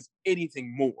her as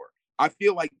anything more. I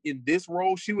feel like in this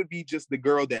role, she would be just the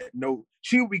girl that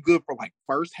she would be good for like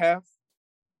first half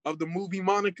of the movie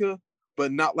Monica,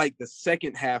 but not like the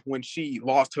second half when she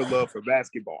lost her love for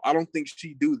basketball. I don't think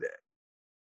she'd do that.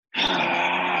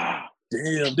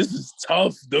 Damn, this is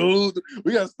tough, dude.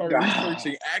 We gotta start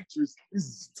researching actors. This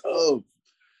is tough.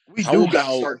 We do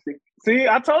gotta start thinking. See,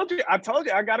 I told you,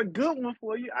 I got a good one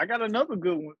for you. I got another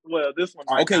good one. Well, this one.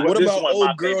 Okay, what about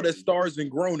old girl that stars in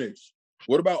Grownish?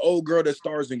 What about old girl that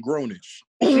stars in Grownish?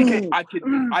 I can't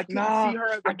see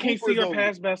her. I can't see her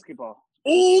past basketball.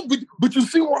 Oh, but you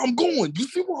see where I'm going. You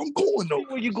see where I'm going, though. See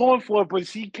where you're going for, but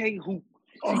she can't hoop.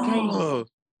 She can't.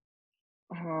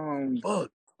 Fuck.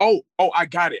 Oh, I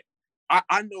got it.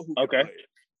 I know who. Okay.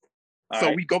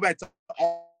 So we go back to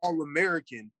All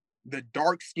American, the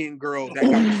dark skinned girl that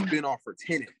got the spinoff for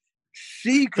Tenet.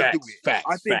 She could do it. Facts.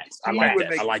 I think facts. I like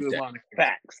that. I like that. Monica.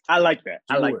 Facts. I like that.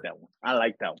 I like that one. I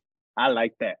like that one. I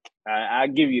like that. I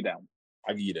give you that one.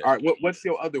 I give you that. All right. What's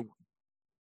your other one?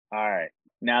 All right.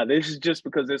 Now this is just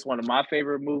because it's one of my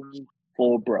favorite movies.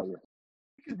 Four Brothers.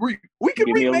 We could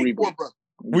remake Four Brothers.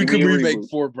 We could remake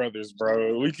Four Brothers,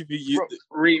 bro. We could be.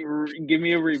 Give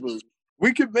me a reboot.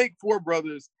 We could make Four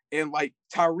Brothers, and like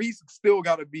Tyrese still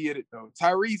got to be in it though.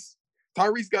 Tyrese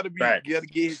got to be. Got to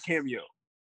get his cameo.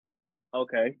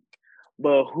 Okay,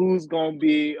 but who's gonna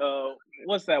be?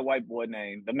 What's that white boy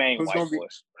name? The main white boy.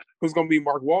 Who's gonna be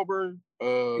Mark Wahlberg?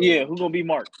 Yeah, who's gonna be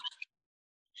Mark?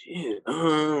 Shit.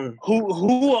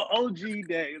 Who an OG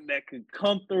that could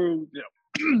come through?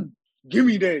 Give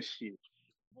me that shit.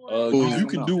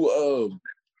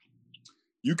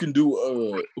 You can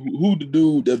do who the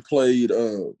dude that played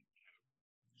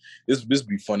this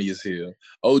be funny as hell.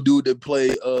 Old dude that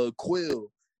played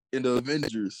Quill in the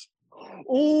Avengers.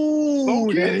 Oh,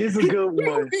 okay. That is a good one.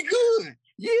 That'd be good.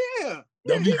 Yeah.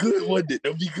 That'd be good, wouldn't it?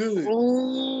 That'd be good.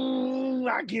 Oh,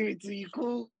 I give it to you,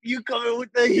 cool. You coming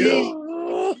with the heat.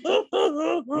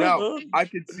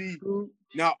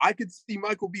 Now I could see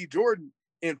Michael B. Jordan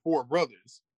in Four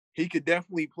Brothers. He could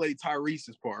definitely play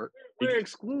Tyrese's part. We're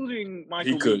excluding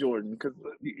Michael B. Jordan because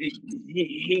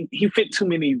he fit too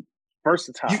many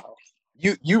versatile.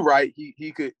 You right.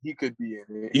 He could be in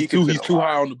it. He's too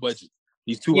high on the budget.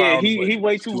 He's too high. Yeah, he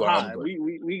way too high.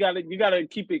 You gotta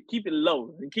keep it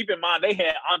low. And keep in mind they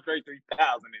had Andre 3000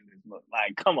 in this look.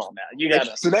 Like, come on now. You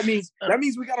gotta. So that means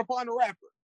we gotta find a rapper.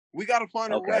 We gotta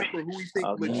find a rapper who we think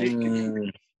legit can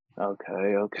be.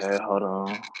 Okay, hold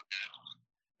on.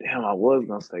 Damn, I was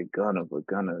gonna say Gunna, but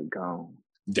Gunna gone.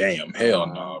 Damn, hell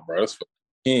no, bro.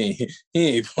 He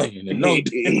ain't playing it. No,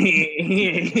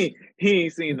 he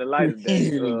ain't seen the light of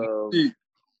day.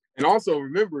 And also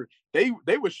remember, they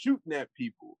were shooting at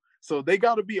people. So they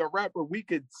got to be a rapper we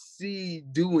could see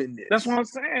doing this. That's what I'm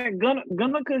saying.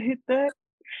 Gunna could hit that.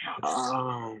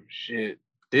 Oh shit!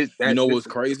 You know what's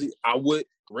crazy? I would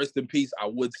rest in peace. I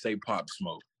would say Pop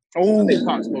Smoke. Oh,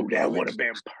 Pop Smoke. that would have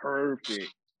been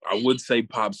perfect. I would say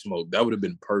Pop Smoke. That would have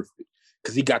been perfect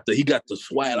because he got the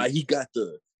swag. Like he got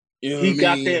the. You know he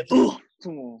got mean? that.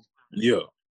 Come on. Yeah.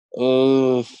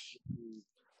 Oh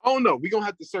no, we're gonna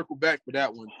have to circle back for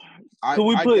that one. Could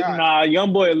we put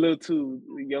young boy a little too?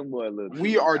 We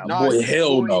are not. Boy,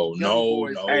 hell no.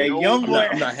 Hey, young boy,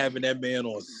 I'm not having that man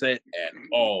on set at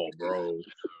all, bro.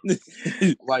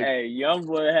 Like, hey, young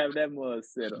boy, have that mug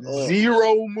set up.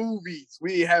 0 movies.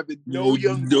 We ain't having no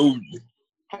young dude.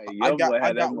 Hey, young boy,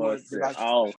 have that mug set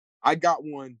off. I got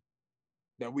one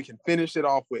that we can finish it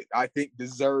off with. I think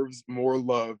deserves more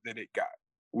love than it got.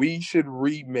 We should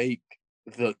remake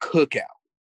The Cookout.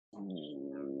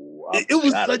 Ooh, it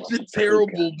was such a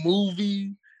terrible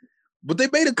movie, but they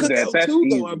made a Cookout too,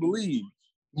 though, I believe.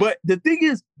 But the thing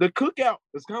is, The Cookout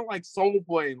is kind of like Soul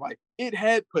Plane. Like, it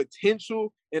had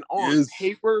potential, and on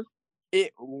paper,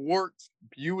 it worked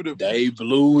beautifully. They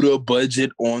blew the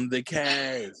budget on the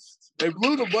cast. They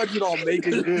blew the budget on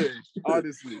Making Good,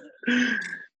 honestly.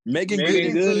 Making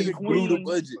Good blew the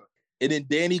budget. And then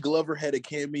Danny Glover had a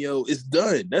cameo. It's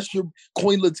done. That's your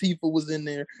Queen Latifah was in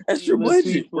there. That's your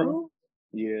budget, bro.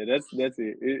 Yeah, that's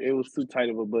it. It was too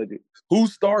tight of a budget.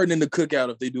 Who's starring in The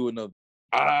Cookout if they do another?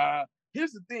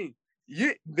 Here's the thing.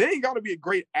 They ain't got to be a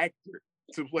great actor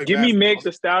to play. Give me Meg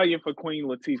Thee Stallion for Queen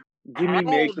Latifah. Give me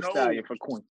Meg Thee Stallion for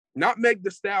Queen. Not Meg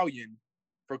Thee Stallion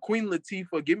for Queen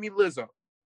Latifah. Give me Lizzo.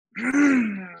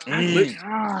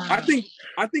 I think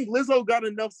Lizzo got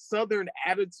enough Southern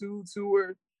attitude to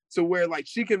her to where like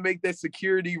she can make that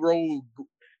security role.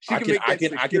 I can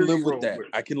live with that.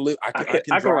 I can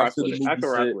rock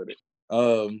with it.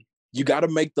 You got to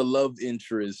make the love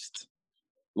interest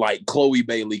like Chloe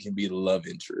Bailey can be the love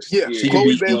interest. Yeah,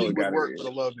 Chloe Bailey would work for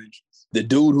the love interest. The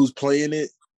dude who's playing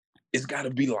it's got to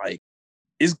be like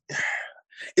it's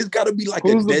got to be like a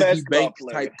Desi Banks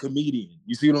type comedian.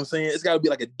 You see what I'm saying? It's got to be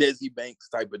like a Desi Banks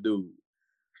type of dude.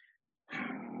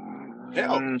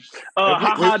 Hell, not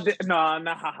Haha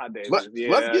Desi. Let's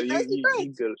get Desi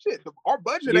Banks. Shit, our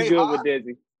budget ain't good high. with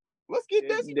Desi. Let's get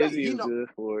Desi Banks. Desi is good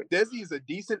for it. Desi is a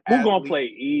decent. Who's gonna play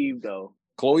Eve though?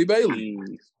 Chloe Bailey.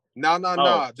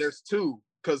 No. There's two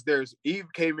because there's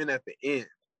Eve came in at the end.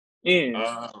 You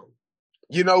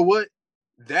know what?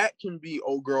 That can be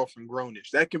old girl from Grownish.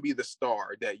 That can be the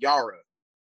star. That Yara.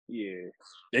 Yeah,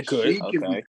 it could.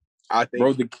 Okay. I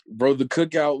think, bro, the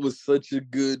Cookout was such a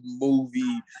good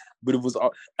movie, but it was.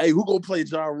 Hey, who gonna play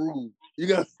Ja Rule? You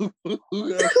got who gonna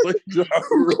play Ja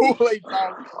Rule?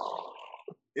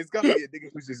 It's gotta be a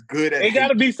nigga who's just good at. It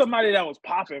gotta be somebody that was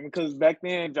popping because back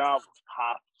then Ja was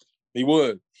pop. He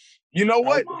was. You know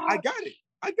what? I got it.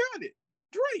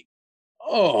 Drake.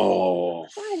 Oh,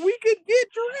 bro, we could get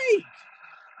Drake.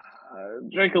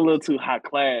 Drake a little too high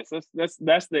class.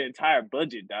 That's the entire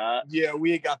budget, dog. Yeah,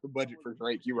 we ain't got the budget for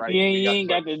Drake. You're right. You ain't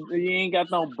got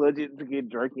no budget to get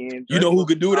Drake in. Drake, you know who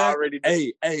could do that?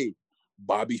 Hey,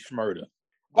 Bobby Shmurda.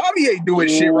 Bobby ain't doing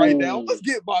shit right now. Let's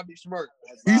get Bobby Shmurda.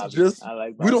 He's just.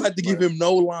 We don't have to give him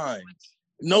no lines.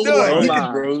 No lines,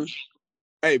 bro.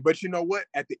 Hey, but you know what?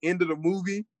 At the end of the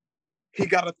movie, he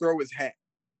got to throw his hat.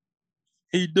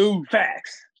 He do.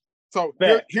 Facts. So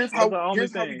here's how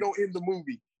we go in the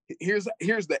movie. Here's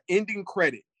the ending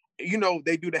credit. You know,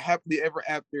 they do the happily ever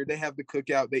after. They have the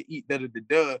cookout. They eat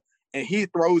da-da-da-da. And he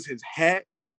throws his hat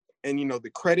and, you know,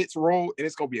 the credits roll and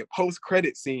it's going to be a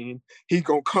post-credit scene. He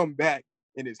going to come back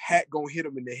and his hat going to hit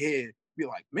him in the head. Be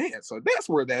like, man, so that's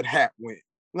where that hat went.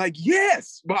 Like,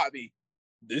 yes, Bobby.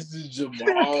 This is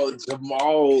Jamal.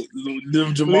 Jamal.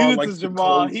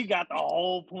 Jamal. He got the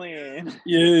whole plan.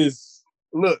 Yes.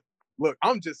 Look,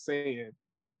 I'm just saying,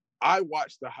 I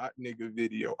watched the hot nigga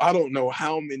video. I don't know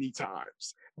how many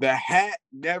times. The hat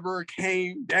never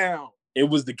came down. It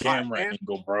was the camera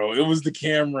angle, bro. It was the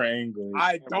camera angle.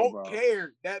 I don't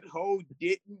care. That hoe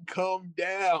didn't come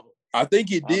down. I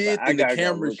think it did, and the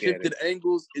camera shifted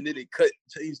angles, and then it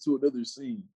changed to another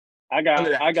scene. I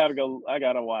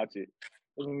gotta watch it.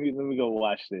 Let me go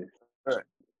watch this. All right.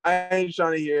 I ain't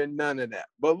trying to hear none of that.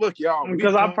 But look, y'all.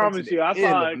 Because I promise you, I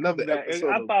saw it another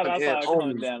episode. I thought I saw it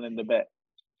coming down in the back.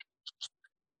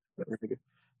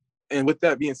 And with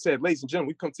that being said, ladies and gentlemen,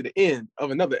 we've come to the end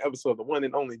of another episode of the one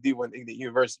and only D1 Ignant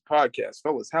University podcast.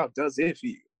 Fellas, how does it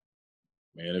feel?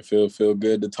 Man, it feel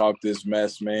good to talk this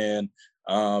mess, man.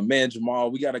 Man,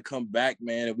 Jamal, we got to come back,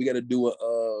 man. We got to do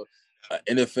a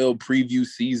NFL preview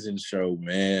season show,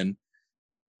 man.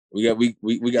 We got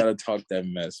to talk that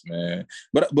mess, man.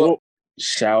 But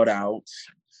shout out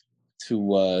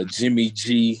to Jimmy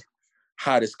G,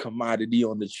 hottest commodity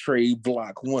on the trade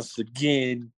block once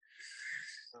again.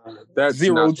 That's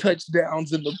Zero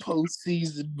touchdowns in the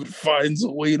postseason, but finds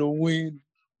a way to win.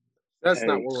 That's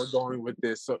not where we're going with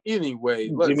this. So anyway,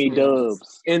 let's Jimmy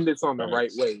Dubs. end this on the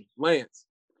right way. Lance,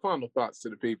 final thoughts to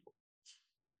the people.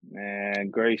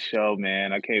 Man, great show,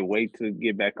 man. I can't wait to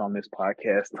get back on this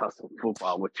podcast, talk some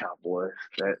football with y'all boys.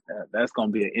 That's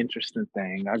gonna be an interesting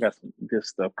thing. I got some good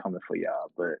stuff coming for y'all.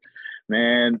 But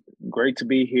man, great to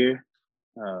be here.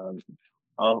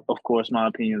 Of course, my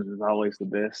opinions is always the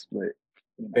best, but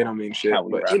they don't mean shit.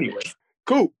 But anyway,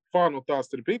 cool. Final thoughts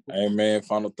to the people. Hey man,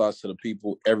 final thoughts to the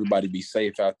people. Everybody be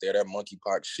safe out there. That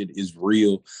monkeypox shit is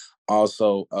real.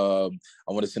 Also,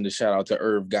 I want to send a shout out to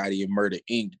Irv Gotti and Murder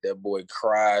Inc. That boy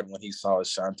cried when he saw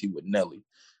Ashanti with Nelly.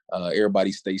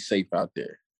 Everybody stay safe out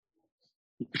there.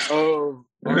 On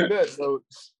that note,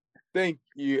 thank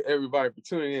you everybody for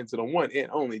tuning in to the one and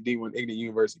only D1 Ignant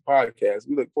University podcast.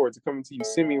 We look forward to coming to you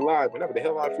semi-live whenever the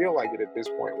hell I feel like it at this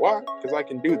point. Why? Because I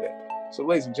can do that. So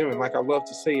ladies and gentlemen, like I love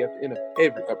to say at the end of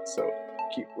every episode,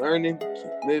 keep learning,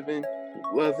 keep living,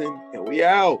 keep loving, and we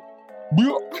out. The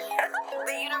University.